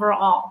world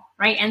overall,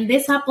 right? And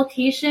this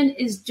application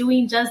is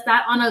doing just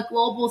that on a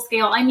global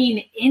scale. I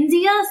mean,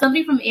 India,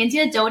 somebody from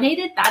India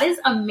donated. That is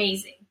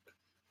amazing.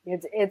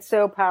 It's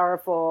so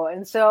powerful.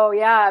 And so,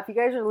 yeah, if you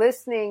guys are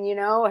listening, you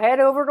know,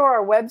 head over to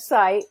our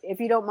website. If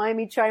you don't mind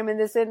me chiming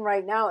this in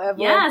right now,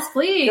 Evelyn. Yes,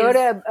 please. Go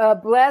to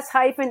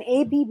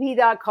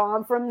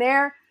bless-app.com. From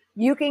there,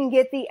 you can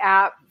get the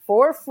app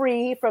for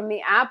free from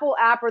the Apple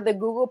app or the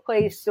Google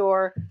Play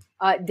Store.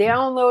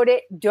 Download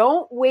it.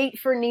 Don't wait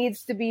for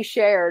needs to be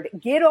shared.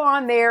 Get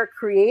on there,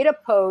 create a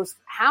post.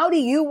 How do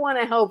you want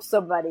to help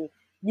somebody?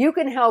 You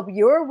can help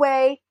your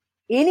way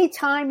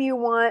anytime you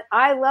want.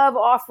 I love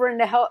offering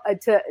to help,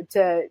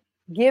 to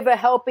give a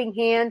helping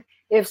hand.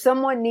 If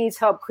someone needs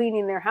help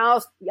cleaning their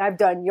house, I've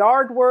done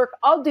yard work.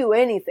 I'll do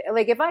anything.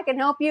 Like, if I can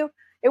help you,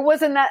 it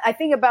wasn't that, I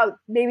think about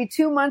maybe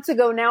 2 months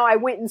ago now, I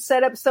went and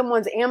set up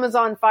someone's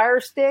Amazon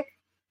Fire Stick,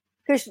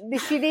 because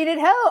she needed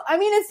help. I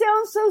mean, it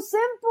sounds so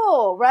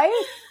simple,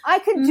 right? I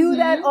could do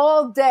that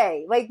all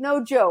day. Like,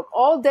 no joke.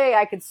 All day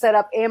I could set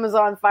up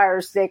Amazon Fire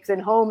Sticks in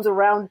homes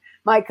around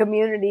my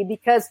community,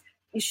 because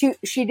she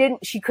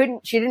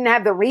didn't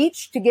have the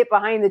reach to get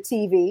behind the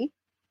TV.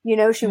 You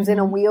know, she was in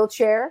a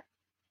wheelchair.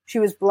 She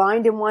was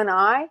blind in one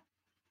eye.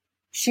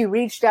 She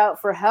reached out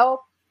for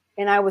help,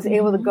 and I was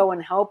able to go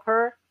and help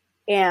her.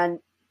 And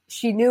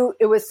she knew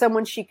it was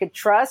someone she could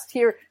trust.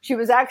 Here, she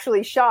was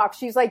actually shocked.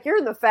 She's like,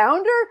 "You're the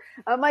founder?"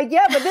 I'm like,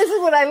 "Yeah, but this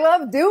is what I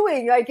love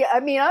doing." Like, I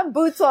mean, I'm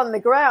boots on the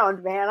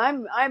ground, man.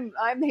 I'm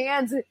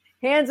hands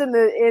in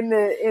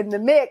the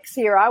mix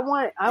here. I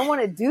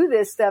want to do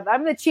this stuff.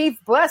 I'm the chief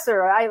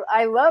blesser.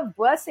 I love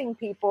blessing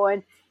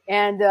people,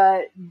 and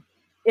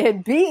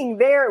being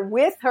there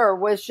with her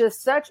was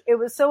just it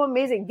was so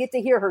amazing. Get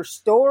to hear her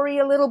story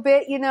a little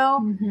bit, you know,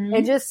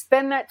 and just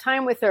spend that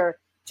time with her,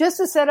 just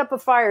to set up a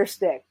fire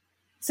stick.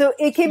 So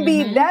it can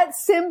be that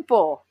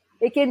simple.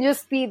 It can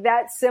just be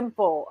that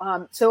simple.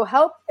 So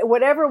help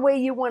whatever way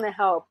you want to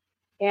help,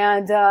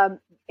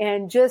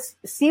 and just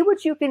see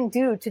what you can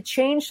do to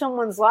change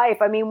someone's life.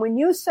 I mean, when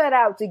you set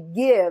out to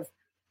give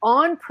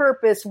on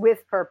purpose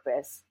with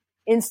purpose,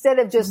 instead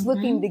of just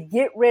looking to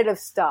get rid of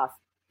stuff,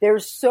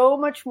 there's so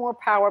much more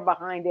power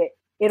behind it.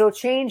 It'll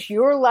change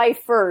your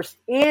life first,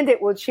 and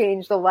it will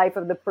change the life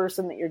of the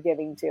person that you're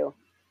giving to.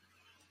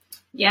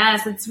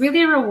 Yes, it's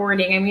really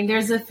rewarding. I mean,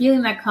 there's a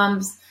feeling that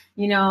comes,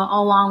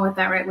 along with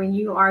that, right? When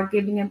you are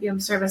giving a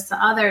service to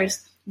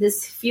others,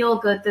 this feel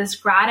good, this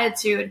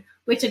gratitude,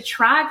 which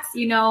attracts,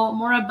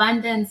 more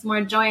abundance,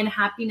 more joy and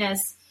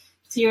happiness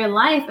to your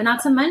life. And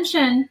not to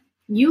mention,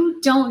 you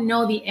don't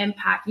know the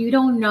impact. You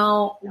don't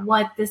know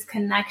what this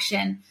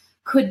connection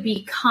could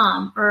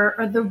become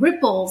or the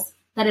ripples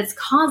that it's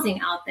causing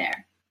out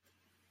there.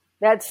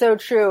 That's so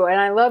true. And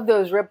I love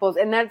those ripples.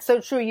 And that's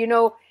so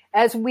true.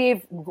 As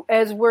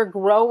we're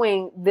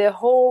growing, the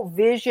whole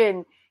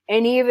vision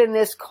and even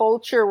this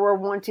culture we're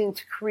wanting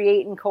to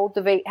create and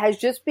cultivate has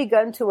just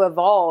begun to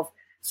evolve.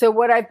 So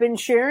what I've been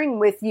sharing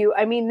with you,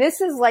 I mean,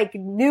 this is like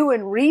new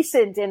and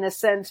recent in a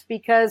sense,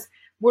 because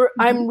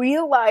I'm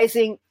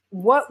realizing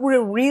what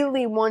we're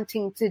really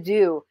wanting to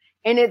do.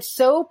 And it's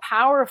so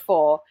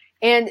powerful.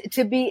 And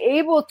to be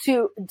able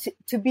to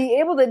be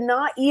able to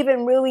not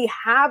even really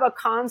have a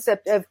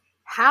concept of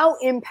how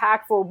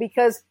impactful,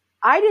 because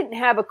I didn't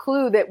have a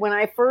clue that when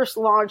I first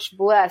launched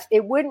Blessed,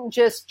 it wouldn't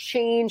just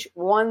change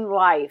one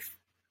life.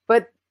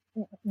 But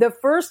the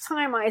first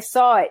time I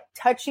saw it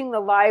touching the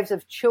lives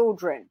of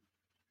children,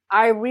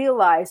 I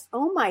realized,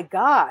 oh my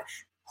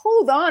gosh,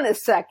 hold on a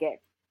second.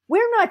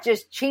 We're not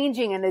just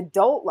changing an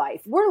adult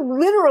life. We're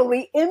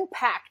literally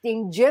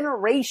impacting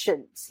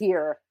generations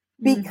here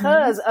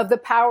because of the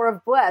power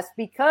of Blessed,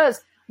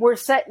 because we're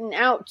setting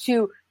out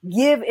to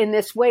give in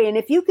this way. And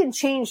if you can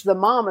change the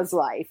mama's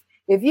life,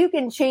 if you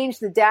can change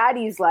the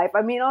daddy's life,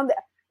 I mean,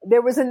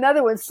 there was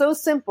another one so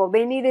simple.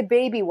 They needed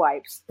baby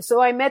wipes.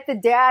 So I met the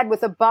dad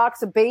with a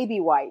box of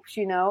baby wipes,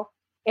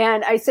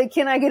 and I said,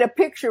 can I get a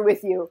picture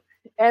with you?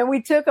 And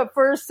we took a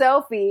first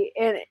selfie,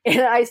 and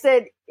I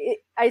said,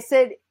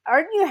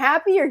 aren't you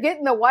happy you're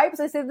getting the wipes?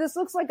 I said, this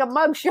looks like a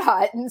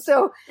mugshot. And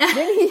so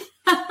then he,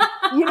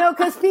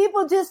 cause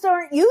people just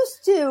aren't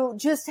used to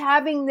just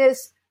having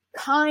this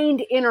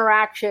kind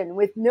interaction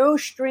with no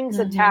strings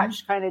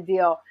attached kind of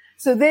deal.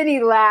 So then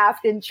he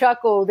laughed and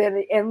chuckled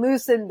and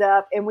loosened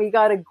up, and we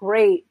got a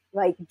great,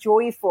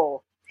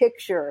 joyful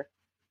picture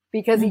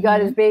because he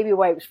got his baby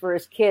wipes for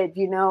his kid,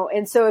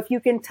 And so if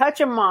you can touch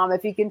a mom,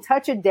 if you can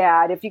touch a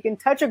dad, if you can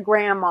touch a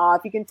grandma,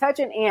 if you can touch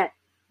an aunt,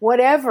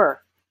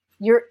 whatever,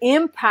 you're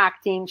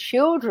impacting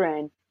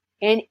children.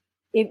 And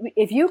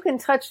if you can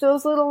touch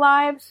those little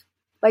lives,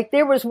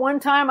 there was one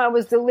time I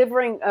was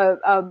delivering,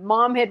 a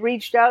mom had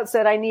reached out,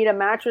 said, I need a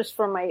mattress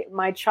for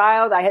my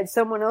child. I had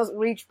someone else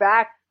reach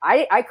back.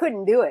 I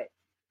couldn't do it.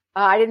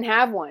 I didn't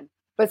have one,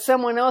 but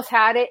someone else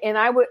had it, and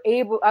I was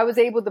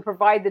able to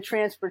provide the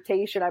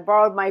transportation. I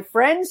borrowed my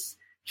friend's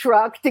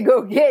truck to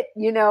go get,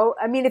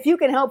 I mean, if you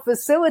can help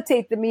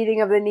facilitate the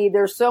meeting of the need,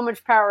 there's so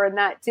much power in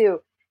that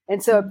too.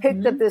 And so I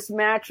picked up this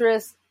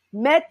mattress,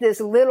 met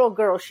this little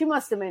girl. She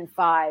must have been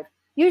 5.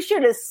 You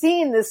should have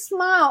seen the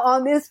smile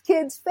on this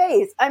kid's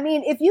face. I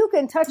mean, if you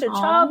can touch a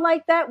child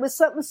like that with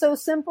something so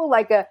simple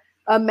like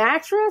a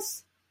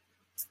mattress,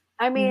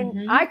 I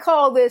mean, I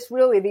call this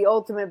really the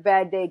ultimate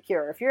bad day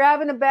cure. If you're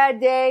having a bad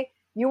day,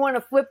 you want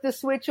to flip the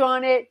switch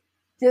on it,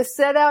 just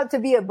set out to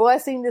be a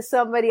blessing to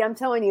somebody. I'm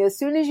telling you, as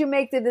soon as you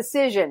make the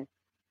decision,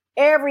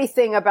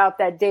 everything about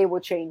that day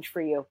will change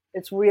for you.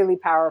 It's really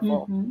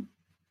powerful.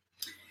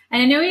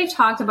 And I know you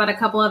talked about a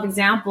couple of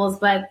examples,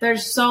 but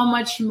there's so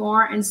much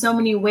more and so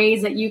many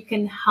ways that you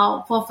can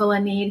help fulfill a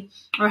need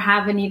or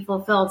have a need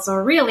fulfilled. So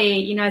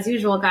really, as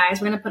usual,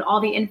 guys, we're going to put all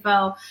the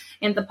info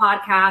in the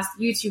podcast,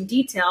 YouTube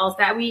details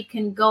that we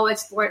can go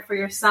explore it for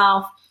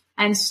yourself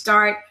and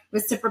start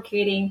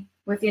reciprocating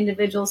with the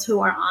individuals who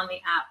are on the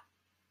app.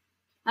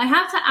 I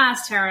have to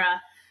ask,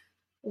 Tara,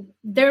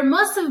 there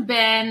must have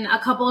been a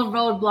couple of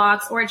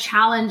roadblocks or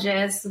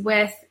challenges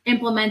with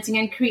implementing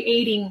and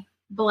creating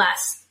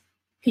Blessed.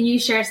 Can you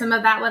share some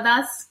of that with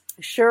us?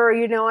 Sure.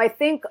 I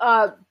think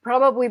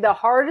probably the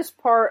hardest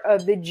part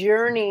of the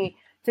journey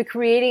to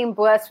creating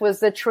Blessed was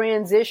the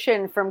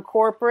transition from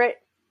corporate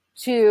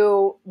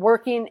to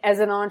working as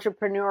an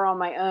entrepreneur on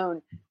my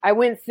own. I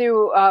went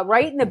through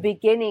right in the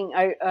beginning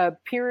a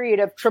period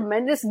of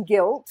tremendous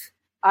guilt.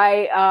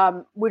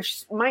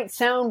 Which might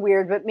sound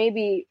weird, but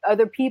maybe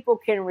other people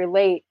can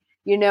relate.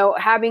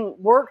 Having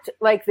worked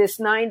like this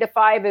 9 to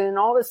 5 and then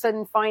all of a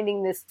sudden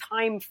finding this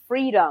time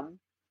freedom,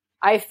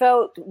 I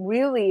felt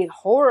really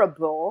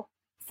horrible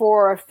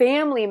for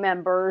family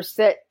members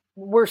that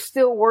were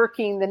still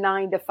working the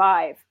 9 to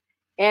 5.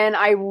 And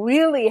I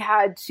really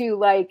had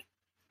to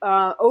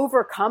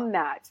overcome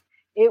that.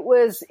 It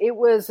was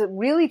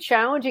really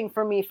challenging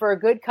for me for a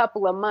good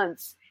couple of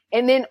months.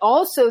 And then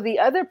also the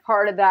other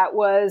part of that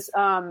was,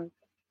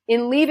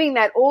 in leaving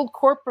that old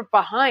corporate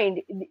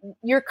behind,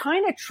 you're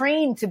kind of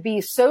trained to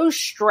be so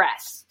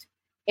stressed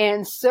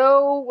and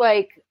so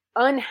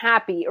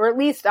unhappy, or at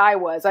least I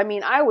was. I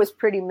mean, I was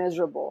pretty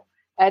miserable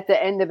at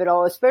the end of it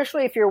all,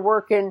 especially if you're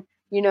working,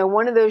 you know,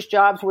 one of those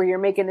jobs where you're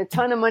making a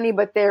ton of money,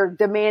 but they're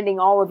demanding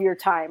all of your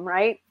time,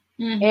 right?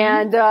 Mm-hmm.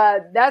 And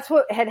that's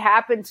what had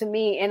happened to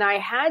me. And I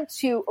had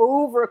to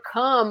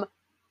overcome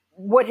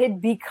what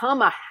had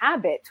become a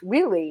habit,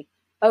 really,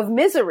 of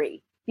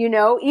misery. You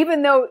know,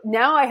 even though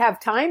now I have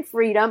time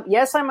freedom,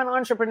 yes, I'm an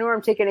entrepreneur.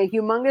 I'm taking a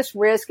humongous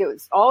risk. It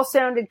was all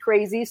sounded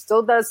crazy,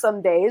 still does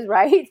some days,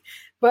 right?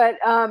 But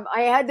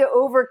I had to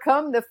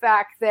overcome the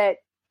fact that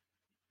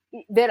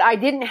I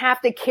didn't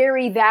have to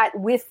carry that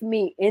with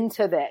me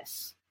into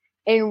this,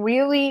 and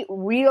really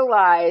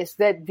realize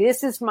that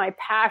this is my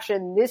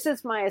passion. This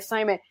is my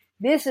assignment.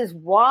 This is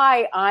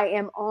why I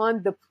am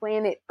on the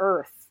planet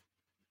Earth.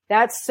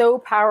 That's so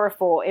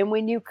powerful. And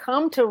when you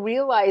come to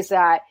realize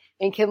that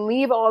and can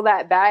leave all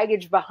that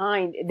baggage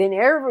behind, then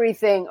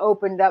everything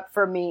opened up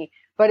for me.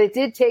 But it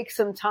did take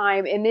some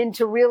time. And then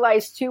to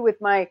realize too,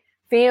 with my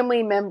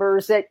family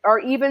members that are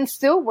even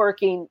still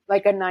working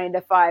like a 9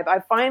 to 5, I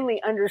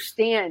finally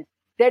understand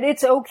that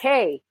it's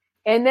okay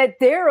and that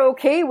they're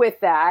okay with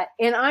that.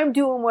 And I'm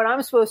doing what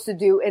I'm supposed to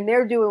do and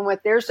they're doing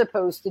what they're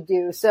supposed to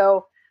do.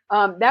 So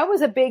that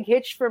was a big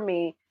hitch for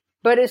me.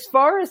 But as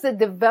far as the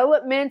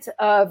development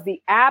of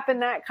the app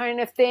and that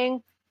kind of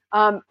thing,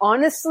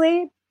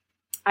 honestly,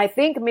 I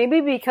think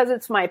maybe because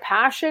it's my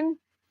passion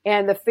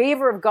and the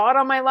favor of God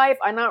on my life,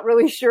 I'm not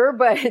really sure,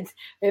 but if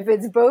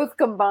it's both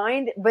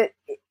combined, but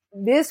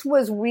this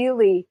was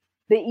really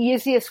the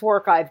easiest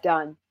work I've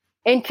done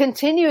and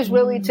continues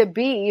really to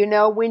be, you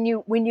know, when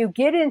you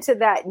get into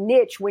that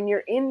niche, when you're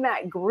in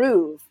that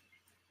groove,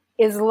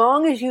 as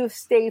long as you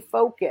stay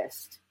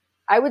focused,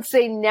 I would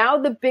say now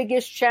the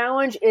biggest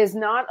challenge is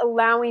not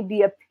allowing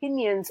the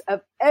opinions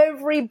of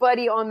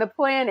everybody on the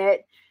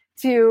planet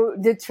to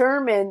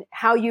determine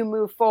how you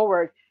move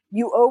forward.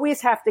 You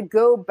always have to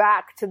go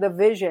back to the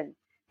vision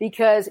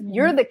because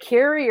you're the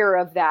carrier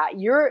of that.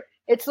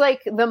 It's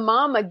like the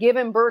mama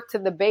giving birth to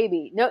the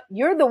baby. No,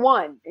 you're the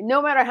one,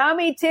 no matter how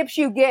many tips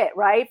you get,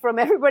 right? From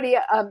everybody.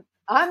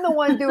 I'm the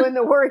one doing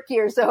the work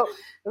here. So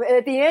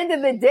at the end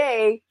of the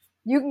day,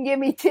 you can give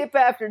me tip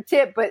after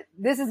tip, but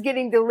this is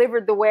getting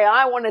delivered the way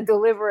I want to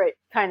deliver it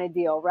kind of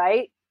deal,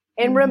 right?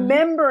 And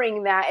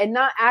remembering that and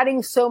not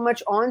adding so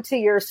much onto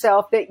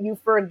yourself that you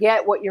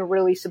forget what you're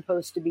really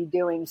supposed to be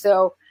doing.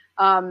 So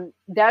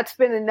that's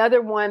been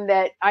another one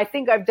that I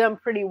think I've done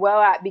pretty well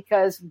at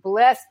because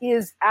Bless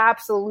is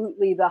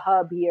absolutely the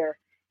hub here.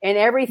 And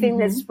everything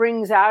that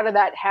springs out of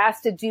that has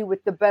to do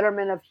with the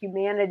betterment of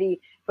humanity.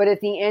 But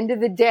at the end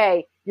of the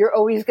day, you're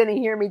always going to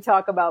hear me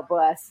talk about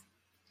Bless.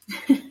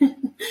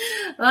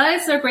 Well,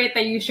 it's so great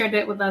that you shared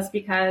it with us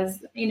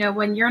because, you know,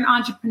 when you're an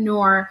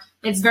entrepreneur,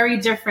 it's very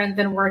different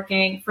than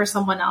working for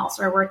someone else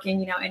or working,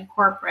 you know, in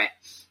corporate.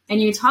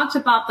 And you talked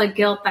about the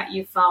guilt that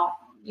you felt,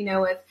 you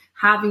know, with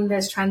having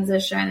this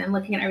transition and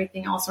looking at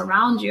everything else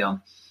around you.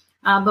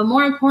 But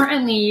more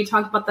importantly, you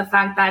talked about the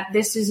fact that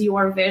this is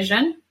your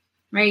vision,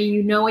 right?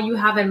 You know what you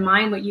have in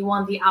mind, what you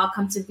want the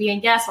outcome to be.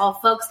 And yes, all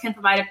folks can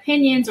provide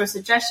opinions or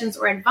suggestions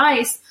or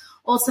advice.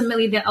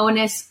 Ultimately, the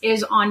onus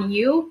is on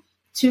you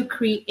to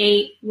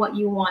create what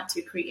you want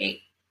to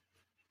create.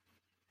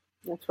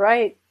 That's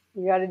right.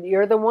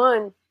 You're the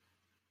one.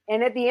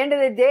 And at the end of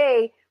the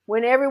day,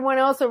 when everyone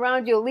else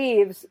around you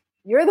leaves,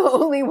 you're the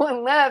only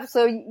one left.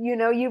 So, you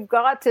know, you've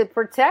got to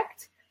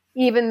protect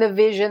even the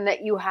vision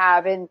that you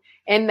have and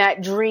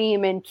that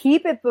dream and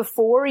keep it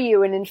before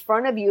you and in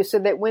front of you so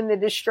that when the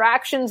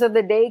distractions of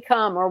the day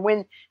come or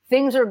when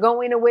things are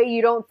going away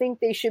you don't think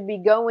they should be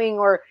going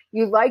or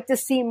you'd like to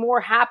see more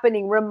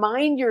happening,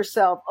 remind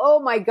yourself, oh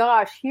my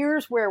gosh,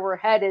 here's where we're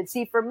headed.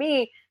 See, for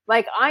me,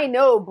 like I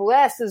know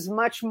Bless is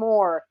much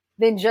more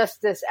than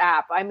just this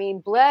app. I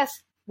mean,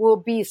 Bless will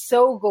be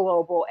so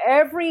global.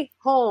 Every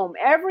home,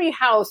 every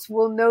house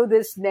will know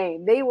this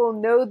name. They will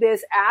know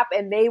this app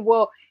and they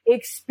will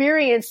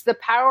experience the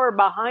power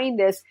behind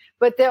this,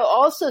 but they'll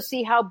also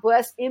see how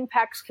Bless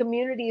impacts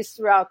communities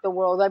throughout the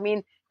world. I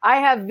mean, I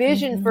have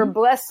vision for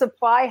Bless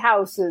supply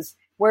houses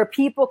where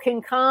people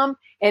can come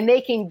and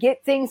they can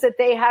get things that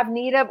they have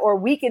need of, or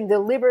we can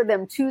deliver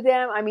them to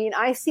them. I mean,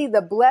 I see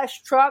the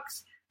Bless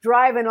trucks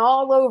driving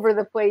all over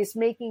the place,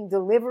 making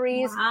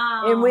deliveries.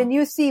 Wow. And when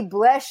you see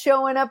Bless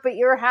showing up at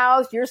your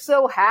house, you're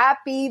so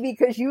happy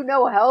because you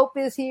know help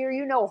is here.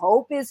 You know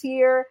hope is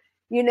here.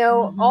 You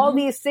know, all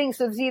these things.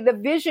 So see, the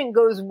vision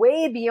goes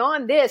way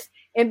beyond this.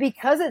 And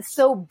because it's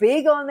so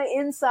big on the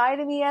inside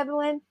of me,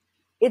 Evelyn,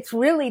 it's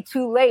really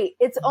too late.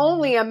 It's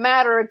only a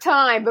matter of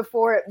time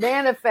before it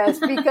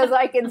manifests because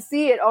I can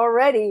see it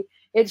already.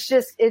 It's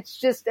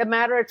just a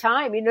matter of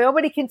time. You know,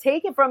 nobody can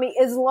take it from me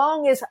as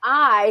long as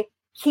I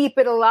keep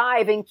it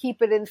alive and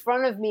keep it in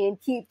front of me and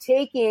keep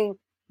taking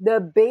the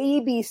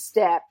baby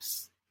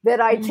steps that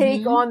I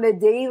take on the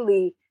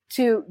daily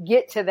to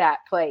get to that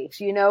place.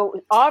 You know,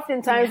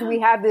 oftentimes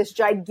we have this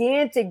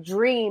gigantic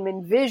dream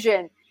and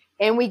vision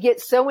and we get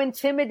so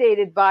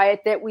intimidated by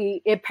it that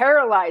it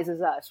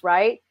paralyzes us,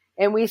 right?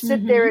 And we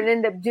sit there and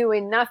end up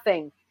doing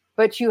nothing.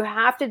 But you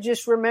have to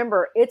just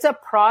remember, it's a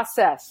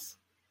process.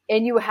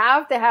 And you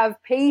have to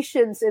have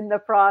patience in the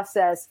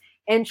process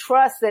and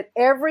trust that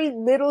every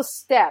little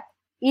step,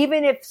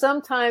 even if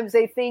sometimes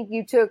they think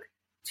you took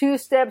 2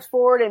 steps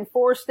forward and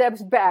 4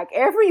 steps back,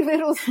 every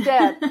little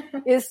step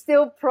is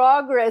still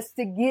progress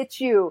to get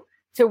you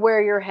to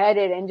where you're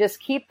headed, and just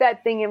keep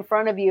that thing in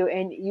front of you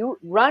and you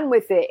run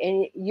with it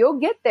and you'll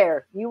get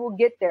there. You will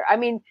get there. I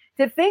mean,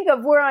 to think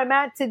of where I'm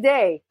at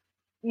today,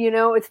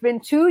 it's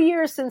been 2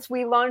 years since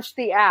we launched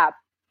the app,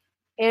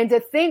 and to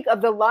think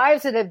of the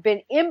lives that have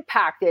been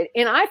impacted.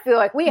 And I feel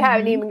like we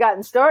haven't even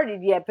gotten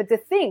started yet, but to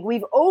think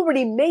we've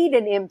already made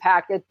an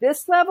impact at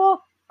this level.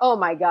 Oh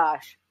my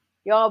gosh,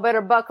 y'all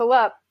better buckle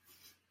up.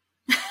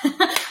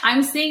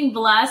 I'm seeing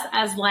Bless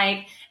as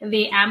like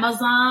the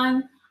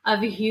Amazon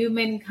of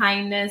human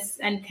kindness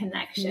and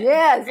connection.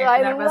 Yes,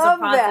 I love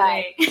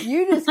that.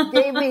 You just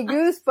gave me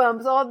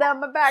goosebumps all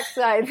down my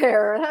backside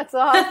there. That's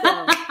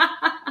awesome.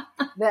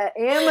 The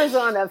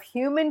Amazon of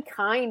human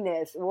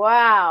kindness.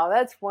 Wow,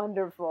 that's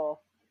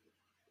wonderful.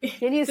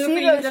 Can you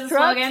see those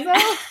trucks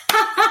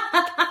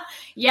though?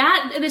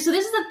 Yeah. So this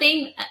is the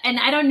thing, and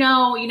I don't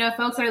know,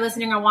 folks that are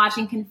listening or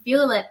watching can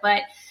feel it,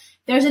 but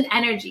there's an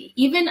energy.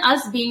 Even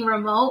us being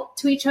remote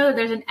to each other,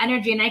 there's an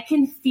energy, and I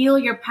can feel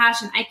your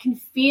passion. I can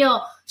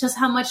feel just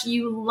how much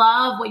you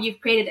love what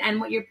you've created and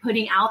what you're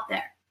putting out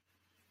there.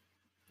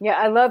 Yeah,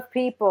 I love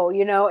people,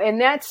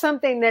 and that's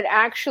something that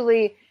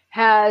actually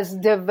has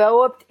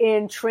developed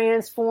and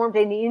transformed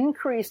and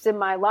increased in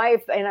my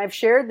life. And I've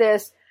shared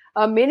this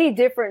many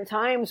different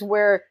times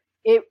where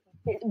it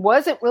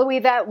wasn't really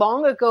that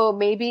long ago,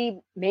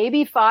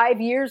 maybe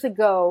 5 years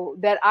ago,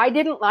 that I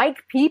didn't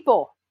like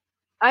people.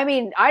 I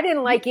mean, I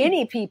didn't like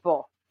any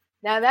people.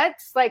 Now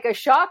that's like a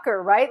shocker,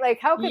 right?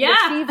 Like, how could the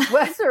chief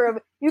blesser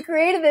of, you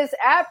created this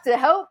app to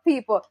help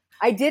people?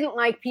 I didn't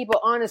like people,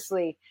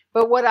 honestly.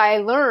 But what I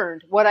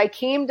learned, what I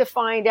came to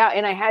find out,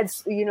 and I had,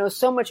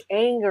 so much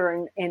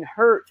anger and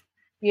hurt,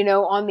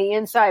 on the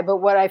inside. But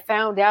what I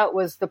found out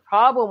was the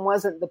problem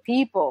wasn't the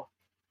people.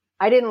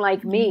 I didn't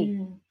like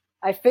me.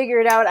 I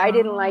figured out I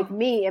didn't like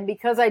me. And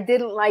because I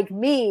didn't like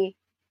me,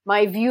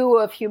 my view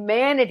of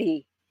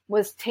humanity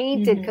was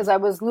tainted because I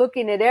was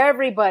looking at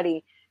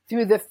everybody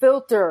through the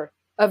filter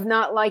of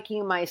not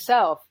liking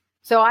myself.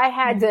 So I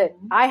had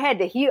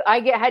to heal. I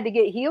had to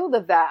get healed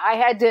of that.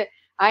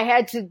 I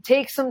had to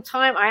take some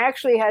time. I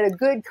actually had a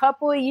good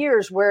couple of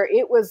years where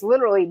it was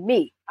literally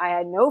me. I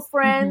had no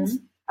friends.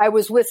 I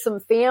was with some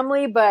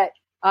family, but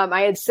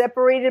I had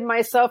separated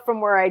myself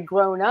from where I'd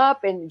grown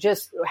up and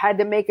just had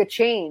to make a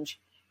change.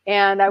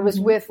 And I was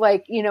with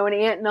an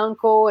aunt and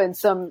uncle and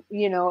some,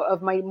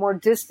 of my more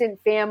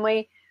distant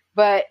family.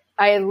 But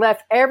I had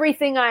left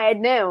everything I had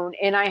known,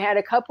 and I had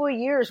a couple of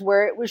years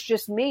where it was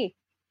just me.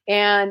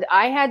 And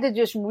I had to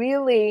just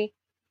really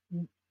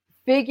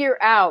figure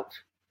out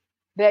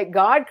that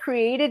God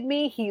created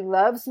me. He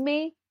loves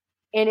me.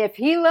 And if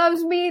he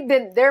loves me,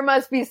 then there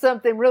must be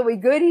something really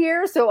good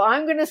here. So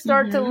I'm going to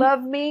start to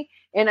love me.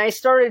 And I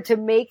started to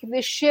make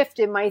this shift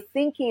in my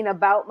thinking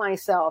about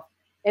myself.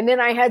 And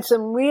then I had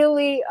some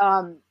really,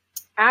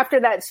 after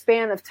that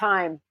span of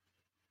time,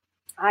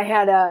 I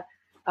had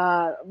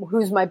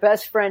who's my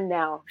best friend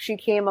now. She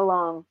came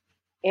along,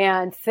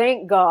 and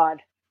thank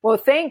God. Well,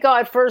 thank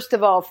God, first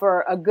of all,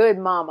 for a good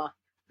mama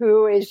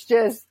who is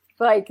just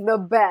like the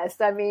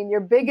best. I mean,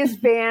 your biggest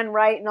fan,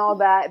 right? And all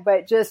that,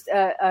 but just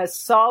a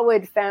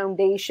solid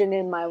foundation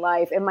in my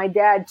life, and my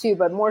dad too,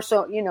 but more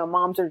so,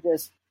 moms are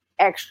just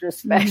extra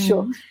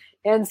special.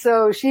 And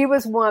so she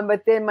was one,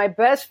 but then my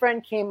best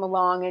friend came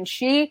along, and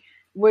she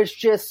was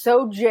just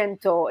so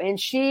gentle, and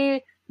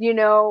she,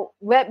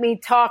 let me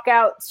talk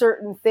out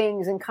certain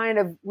things and kind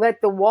of let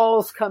the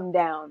walls come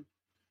down.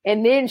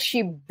 And then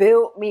she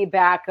built me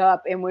back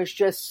up and was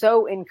just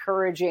so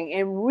encouraging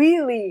and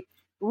really,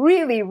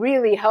 really,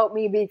 really helped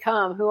me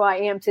become who I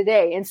am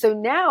today. And so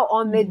now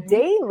on the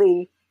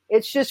daily,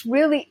 it's just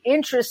really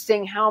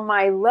interesting how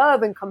my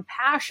love and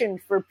compassion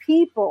for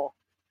people,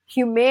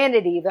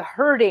 humanity, the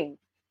hurting,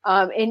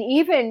 and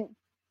even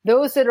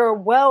those that are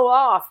well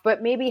off,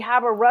 but maybe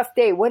have a rough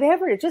day,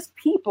 whatever, just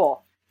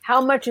people, how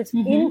much it's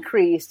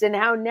increased, and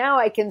how now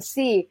I can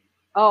see,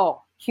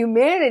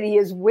 humanity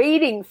is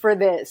waiting for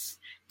this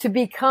to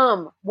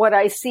become what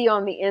I see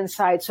on the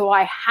inside. So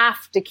I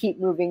have to keep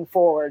moving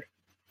forward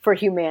for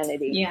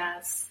humanity.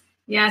 Yes.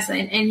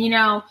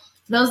 And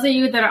those of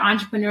you that are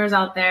entrepreneurs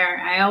out there,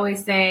 I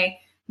always say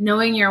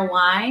knowing your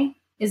why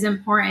is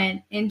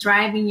important in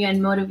driving you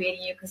and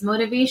motivating you, because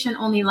motivation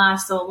only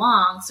lasts so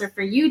long. So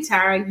for you,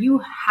 Tara,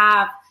 you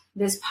have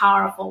this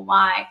powerful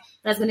why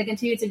that's going to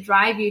continue to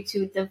drive you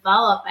to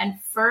develop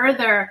and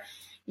further,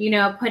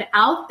 put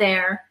out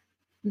there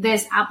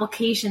this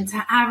application,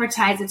 to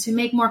advertise it, to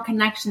make more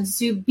connections,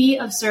 to be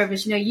of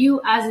service.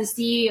 You as a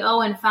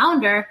CEO and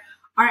founder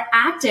are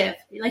active,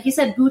 like you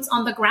said, boots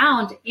on the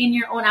ground in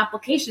your own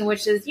application,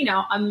 which is,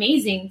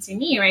 amazing to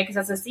me, right?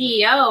 Because as a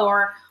CEO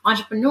or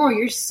entrepreneur,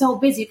 you're so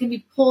busy. You can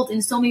be pulled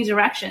in so many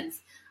directions,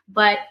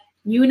 but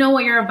you know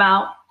what you're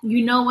about.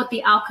 You know what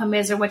the outcome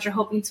is or what you're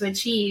hoping to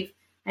achieve.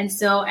 And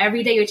so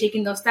every day you're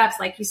taking those steps,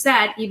 like you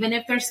said, even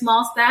if they're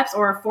small steps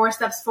or 4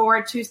 steps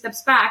forward, 2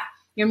 steps back,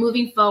 you're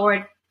moving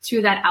forward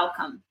to that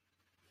outcome.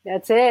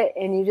 That's it.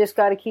 And you just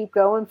got to keep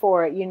going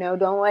for it.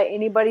 Don't let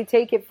anybody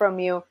take it from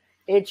you.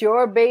 It's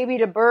your baby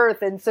to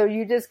birth. And so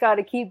you just got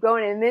to keep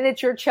going. And then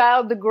it's your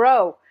child to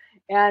grow.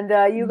 And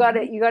you got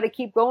to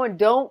keep going.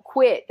 Don't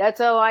quit.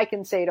 That's all I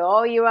can say to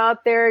all you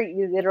out there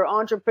that are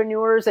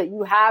entrepreneurs, that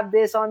you have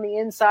this on the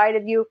inside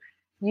of you.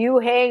 You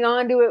hang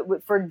on to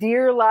it for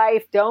dear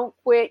life. Don't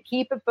quit.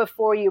 Keep it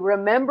before you.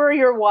 Remember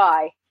your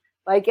why,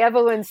 like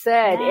Evelyn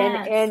said,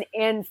 yes.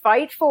 and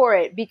fight for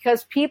it,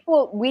 because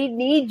people, we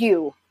need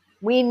you.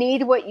 We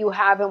need what you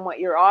have and what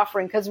you're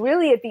offering. Because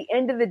really, at the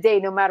end of the day,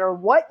 no matter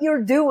what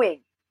you're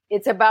doing,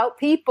 it's about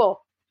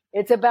people.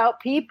 It's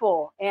about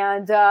people.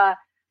 And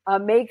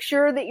make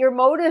sure that your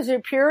motives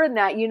are pure in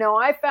that.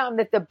 I found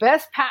that the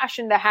best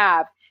passion to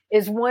have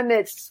is one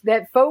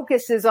that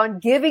focuses on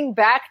giving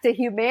back to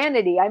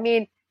humanity. I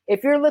mean,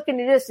 if you're looking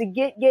to just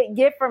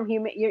get from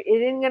human, it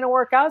isn't going to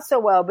work out so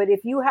well. But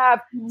if you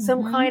have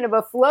some kind of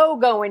a flow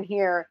going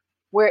here,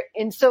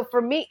 and so for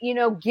me,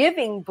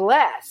 giving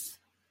bless.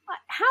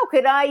 How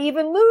could I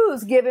even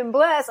lose giving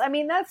bless? I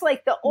mean, that's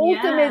like the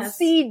ultimate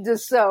seed to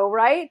sow,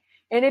 right?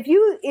 And if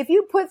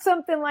you put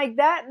something like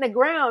that in the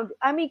ground,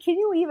 I mean, can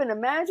you even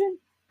imagine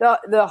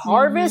the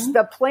harvest,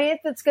 the plant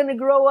that's going to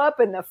grow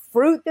up and the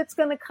fruit that's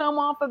going to come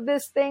off of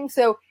this thing?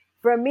 So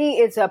for me,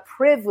 it's a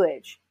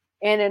privilege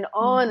and an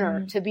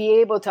honor to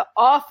be able to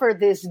offer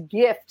this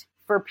gift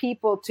for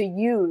people to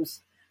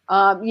use.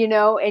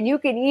 And you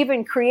can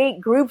even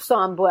create groups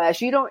on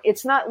Bless.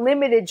 It's not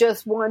limited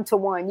just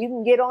one-to-one. You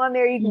can get on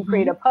there. You can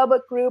create a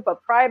public group, a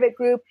private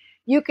group.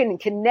 You can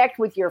connect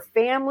with your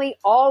family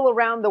all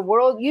around the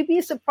world. You'd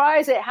be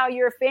surprised at how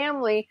your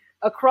family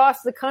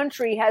across the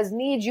country has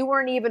needs you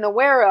weren't even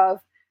aware of.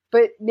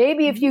 But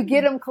maybe if you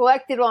get them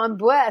collected on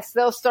Bless,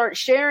 they'll start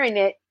sharing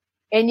it,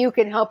 and you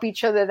can help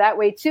each other that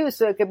way too.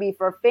 So it could be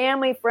for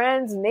family,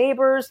 friends,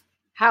 neighbors,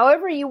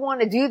 however you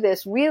want to do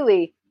this.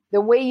 Really, the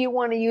way you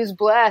want to use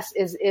Bless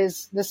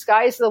is the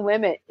sky's the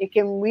limit. It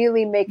can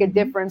really make a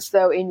difference,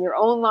 though, in your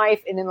own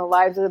life and in the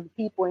lives of the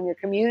people in your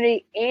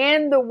community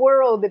and the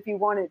world if you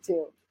want it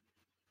to.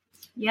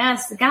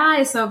 Yes,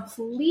 guys. So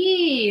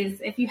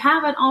please, if you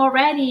haven't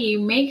already,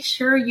 make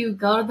sure you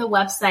go to the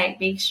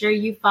website. Make sure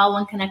you follow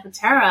and connect with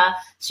Tara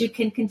so you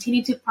can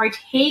continue to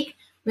partake,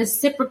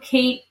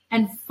 reciprocate,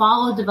 and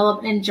follow the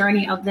development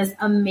journey of this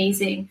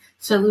amazing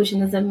solution,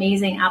 this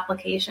amazing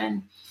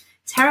application.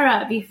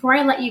 Tara, before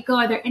I let you go,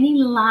 are there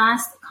any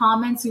last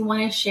comments you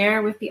want to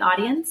share with the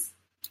audience?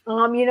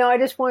 I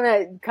just want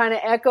to kind of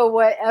echo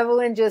what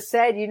Evelyn just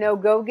said.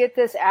 Go get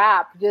this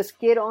app. Just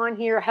get on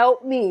here.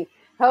 Help me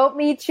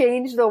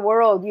change the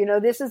world.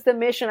 This is the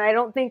mission. I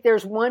don't think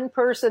there's one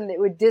person that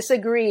would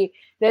disagree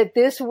that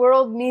this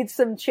world needs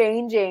some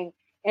changing.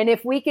 And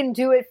if we can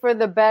do it for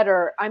the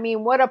better, I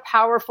mean, what a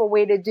powerful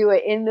way to do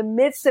it. In the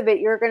midst of it,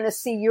 you're going to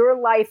see your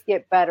life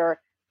get better.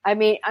 I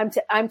mean,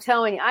 I'm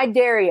telling you, I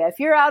dare you. If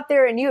you're out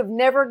there and you have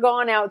never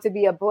gone out to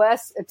be a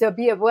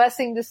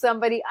blessing to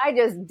somebody, I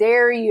just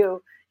dare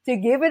you to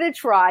give it a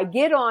try.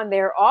 Get on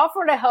there,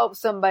 offer to help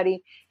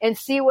somebody and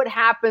see what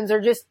happens,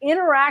 or just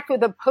interact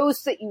with a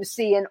post that you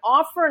see and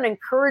offer an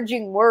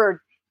encouraging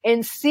word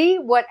and see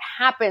what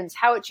happens,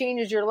 how it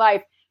changes your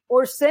life.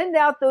 Or send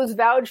out those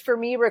vouch for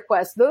me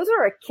requests. Those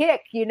are a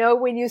kick.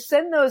 When you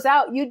send those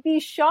out, you'd be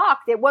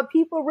shocked at what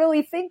people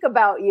really think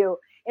about you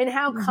and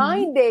how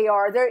kind they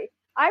are.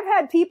 I've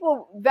had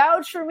people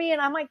vouch for me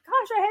and I'm like,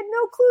 gosh, I had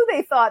no clue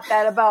they thought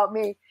that about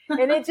me.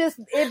 And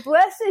it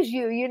blesses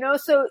you,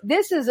 so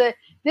this is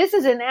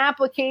an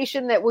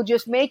application that will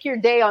just make your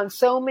day on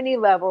so many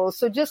levels.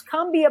 So just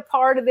come be a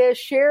part of this,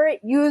 share it,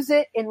 use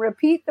it, and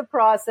repeat the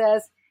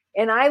process.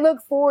 And I look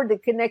forward to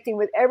connecting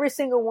with every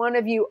single one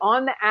of you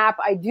on the app.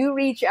 I do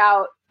reach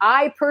out.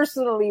 I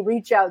personally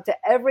reach out to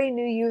every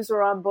new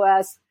user on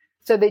Bless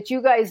so that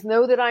you guys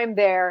know that I'm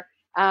there.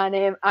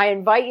 And I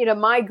invite you to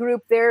my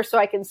group there so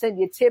I can send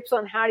you tips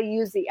on how to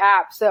use the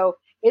app. So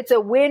it's a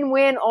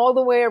win-win all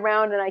the way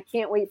around, and I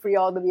can't wait for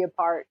y'all to be a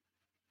part.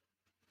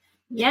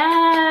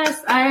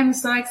 Yes, I am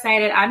so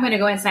excited. I'm going to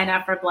go and sign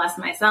up for Bless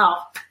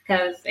myself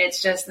because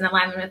it's just in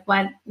alignment with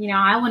what,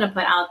 I want to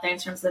put out there in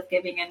terms of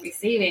giving and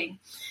receiving.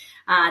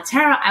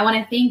 Tara, I want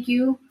to thank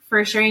you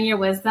for sharing your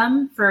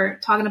wisdom, for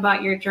talking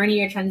about your journey,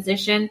 your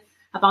transition,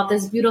 about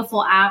this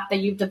beautiful app that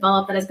you've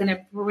developed that is going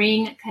to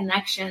bring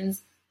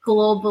connections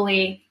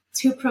globally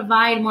to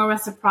provide more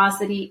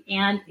reciprocity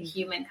and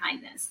human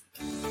kindness.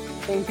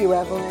 Thank you,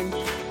 Evelyn.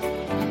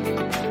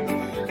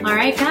 All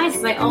right, guys,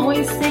 as I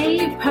always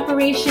say,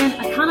 preparation,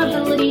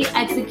 accountability,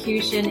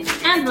 execution,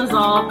 and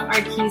resolve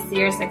are keys to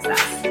your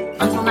success.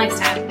 Until next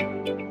time.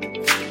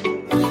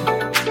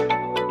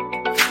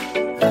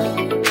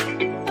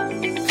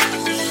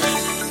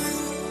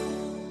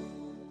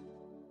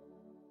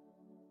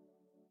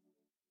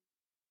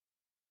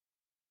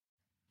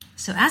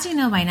 So as you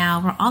know by now,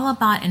 we're all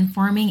about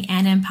informing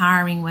and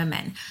empowering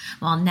women.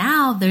 Well,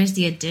 now there's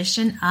the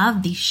addition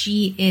of the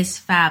She Is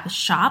Fab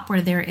shop,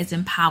 where there is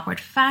empowered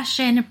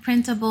fashion,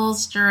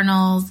 printables,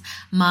 journals,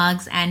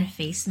 mugs, and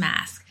face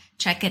masks.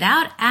 Check it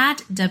out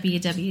at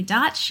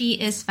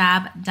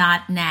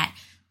www.sheisfab.net.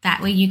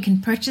 That way you can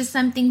purchase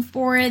something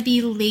for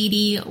the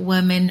lady,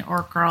 woman,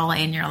 or girl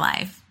in your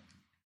life.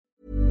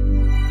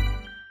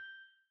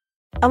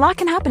 A lot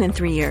can happen in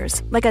 3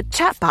 years, like a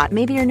chatbot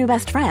may be your new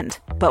best friend.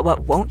 But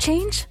what won't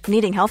change?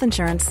 Needing health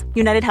insurance.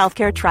 United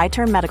Healthcare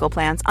Tri-Term Medical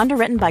Plans,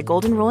 underwritten by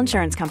Golden Rule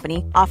Insurance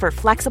Company, offer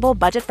flexible,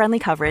 budget-friendly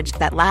coverage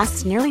that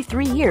lasts nearly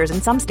 3 years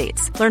in some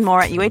states. Learn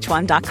more at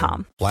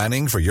uh1.com.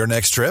 Planning for your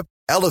next trip?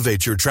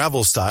 Elevate your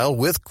travel style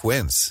with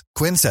Quince.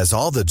 Quince has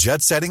all the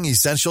jet-setting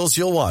essentials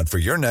you'll want for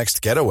your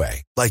next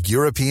getaway, like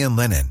European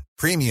linen,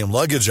 premium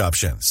luggage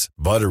options,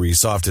 buttery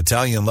soft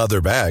Italian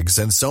leather bags,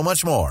 and so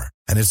much more.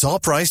 And it's all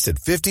priced at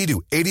 50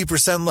 to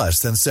 80% less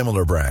than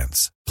similar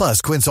brands.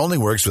 Plus, Quince only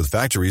works with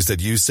factories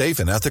that use safe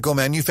and ethical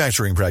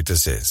manufacturing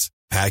practices.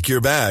 Pack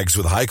your bags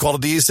with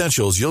high-quality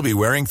essentials you'll be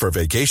wearing for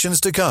vacations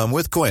to come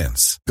with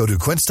Quince. Go to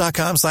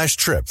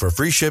quince.com/trip for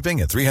free shipping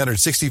and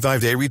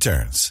 365-day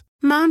returns.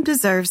 Mom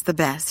deserves the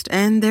best,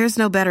 and there's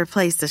no better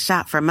place to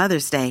shop for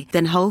Mother's Day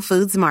than Whole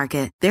Foods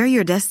Market. They're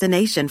your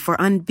destination for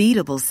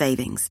unbeatable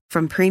savings,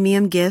 from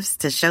premium gifts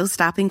to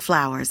show-stopping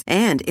flowers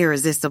and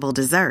irresistible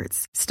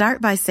desserts.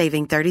 Start by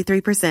saving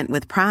 33%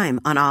 with Prime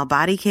on all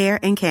body care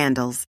and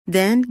candles.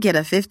 Then get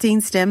a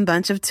 15-stem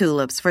bunch of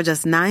tulips for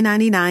just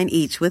 $9.99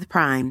 each with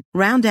Prime.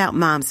 Round out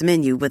Mom's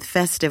menu with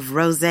festive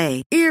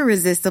rosé,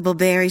 irresistible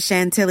berry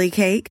chantilly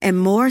cake, and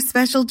more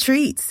special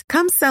treats.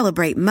 Come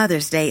celebrate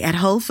Mother's Day at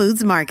Whole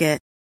Foods Market.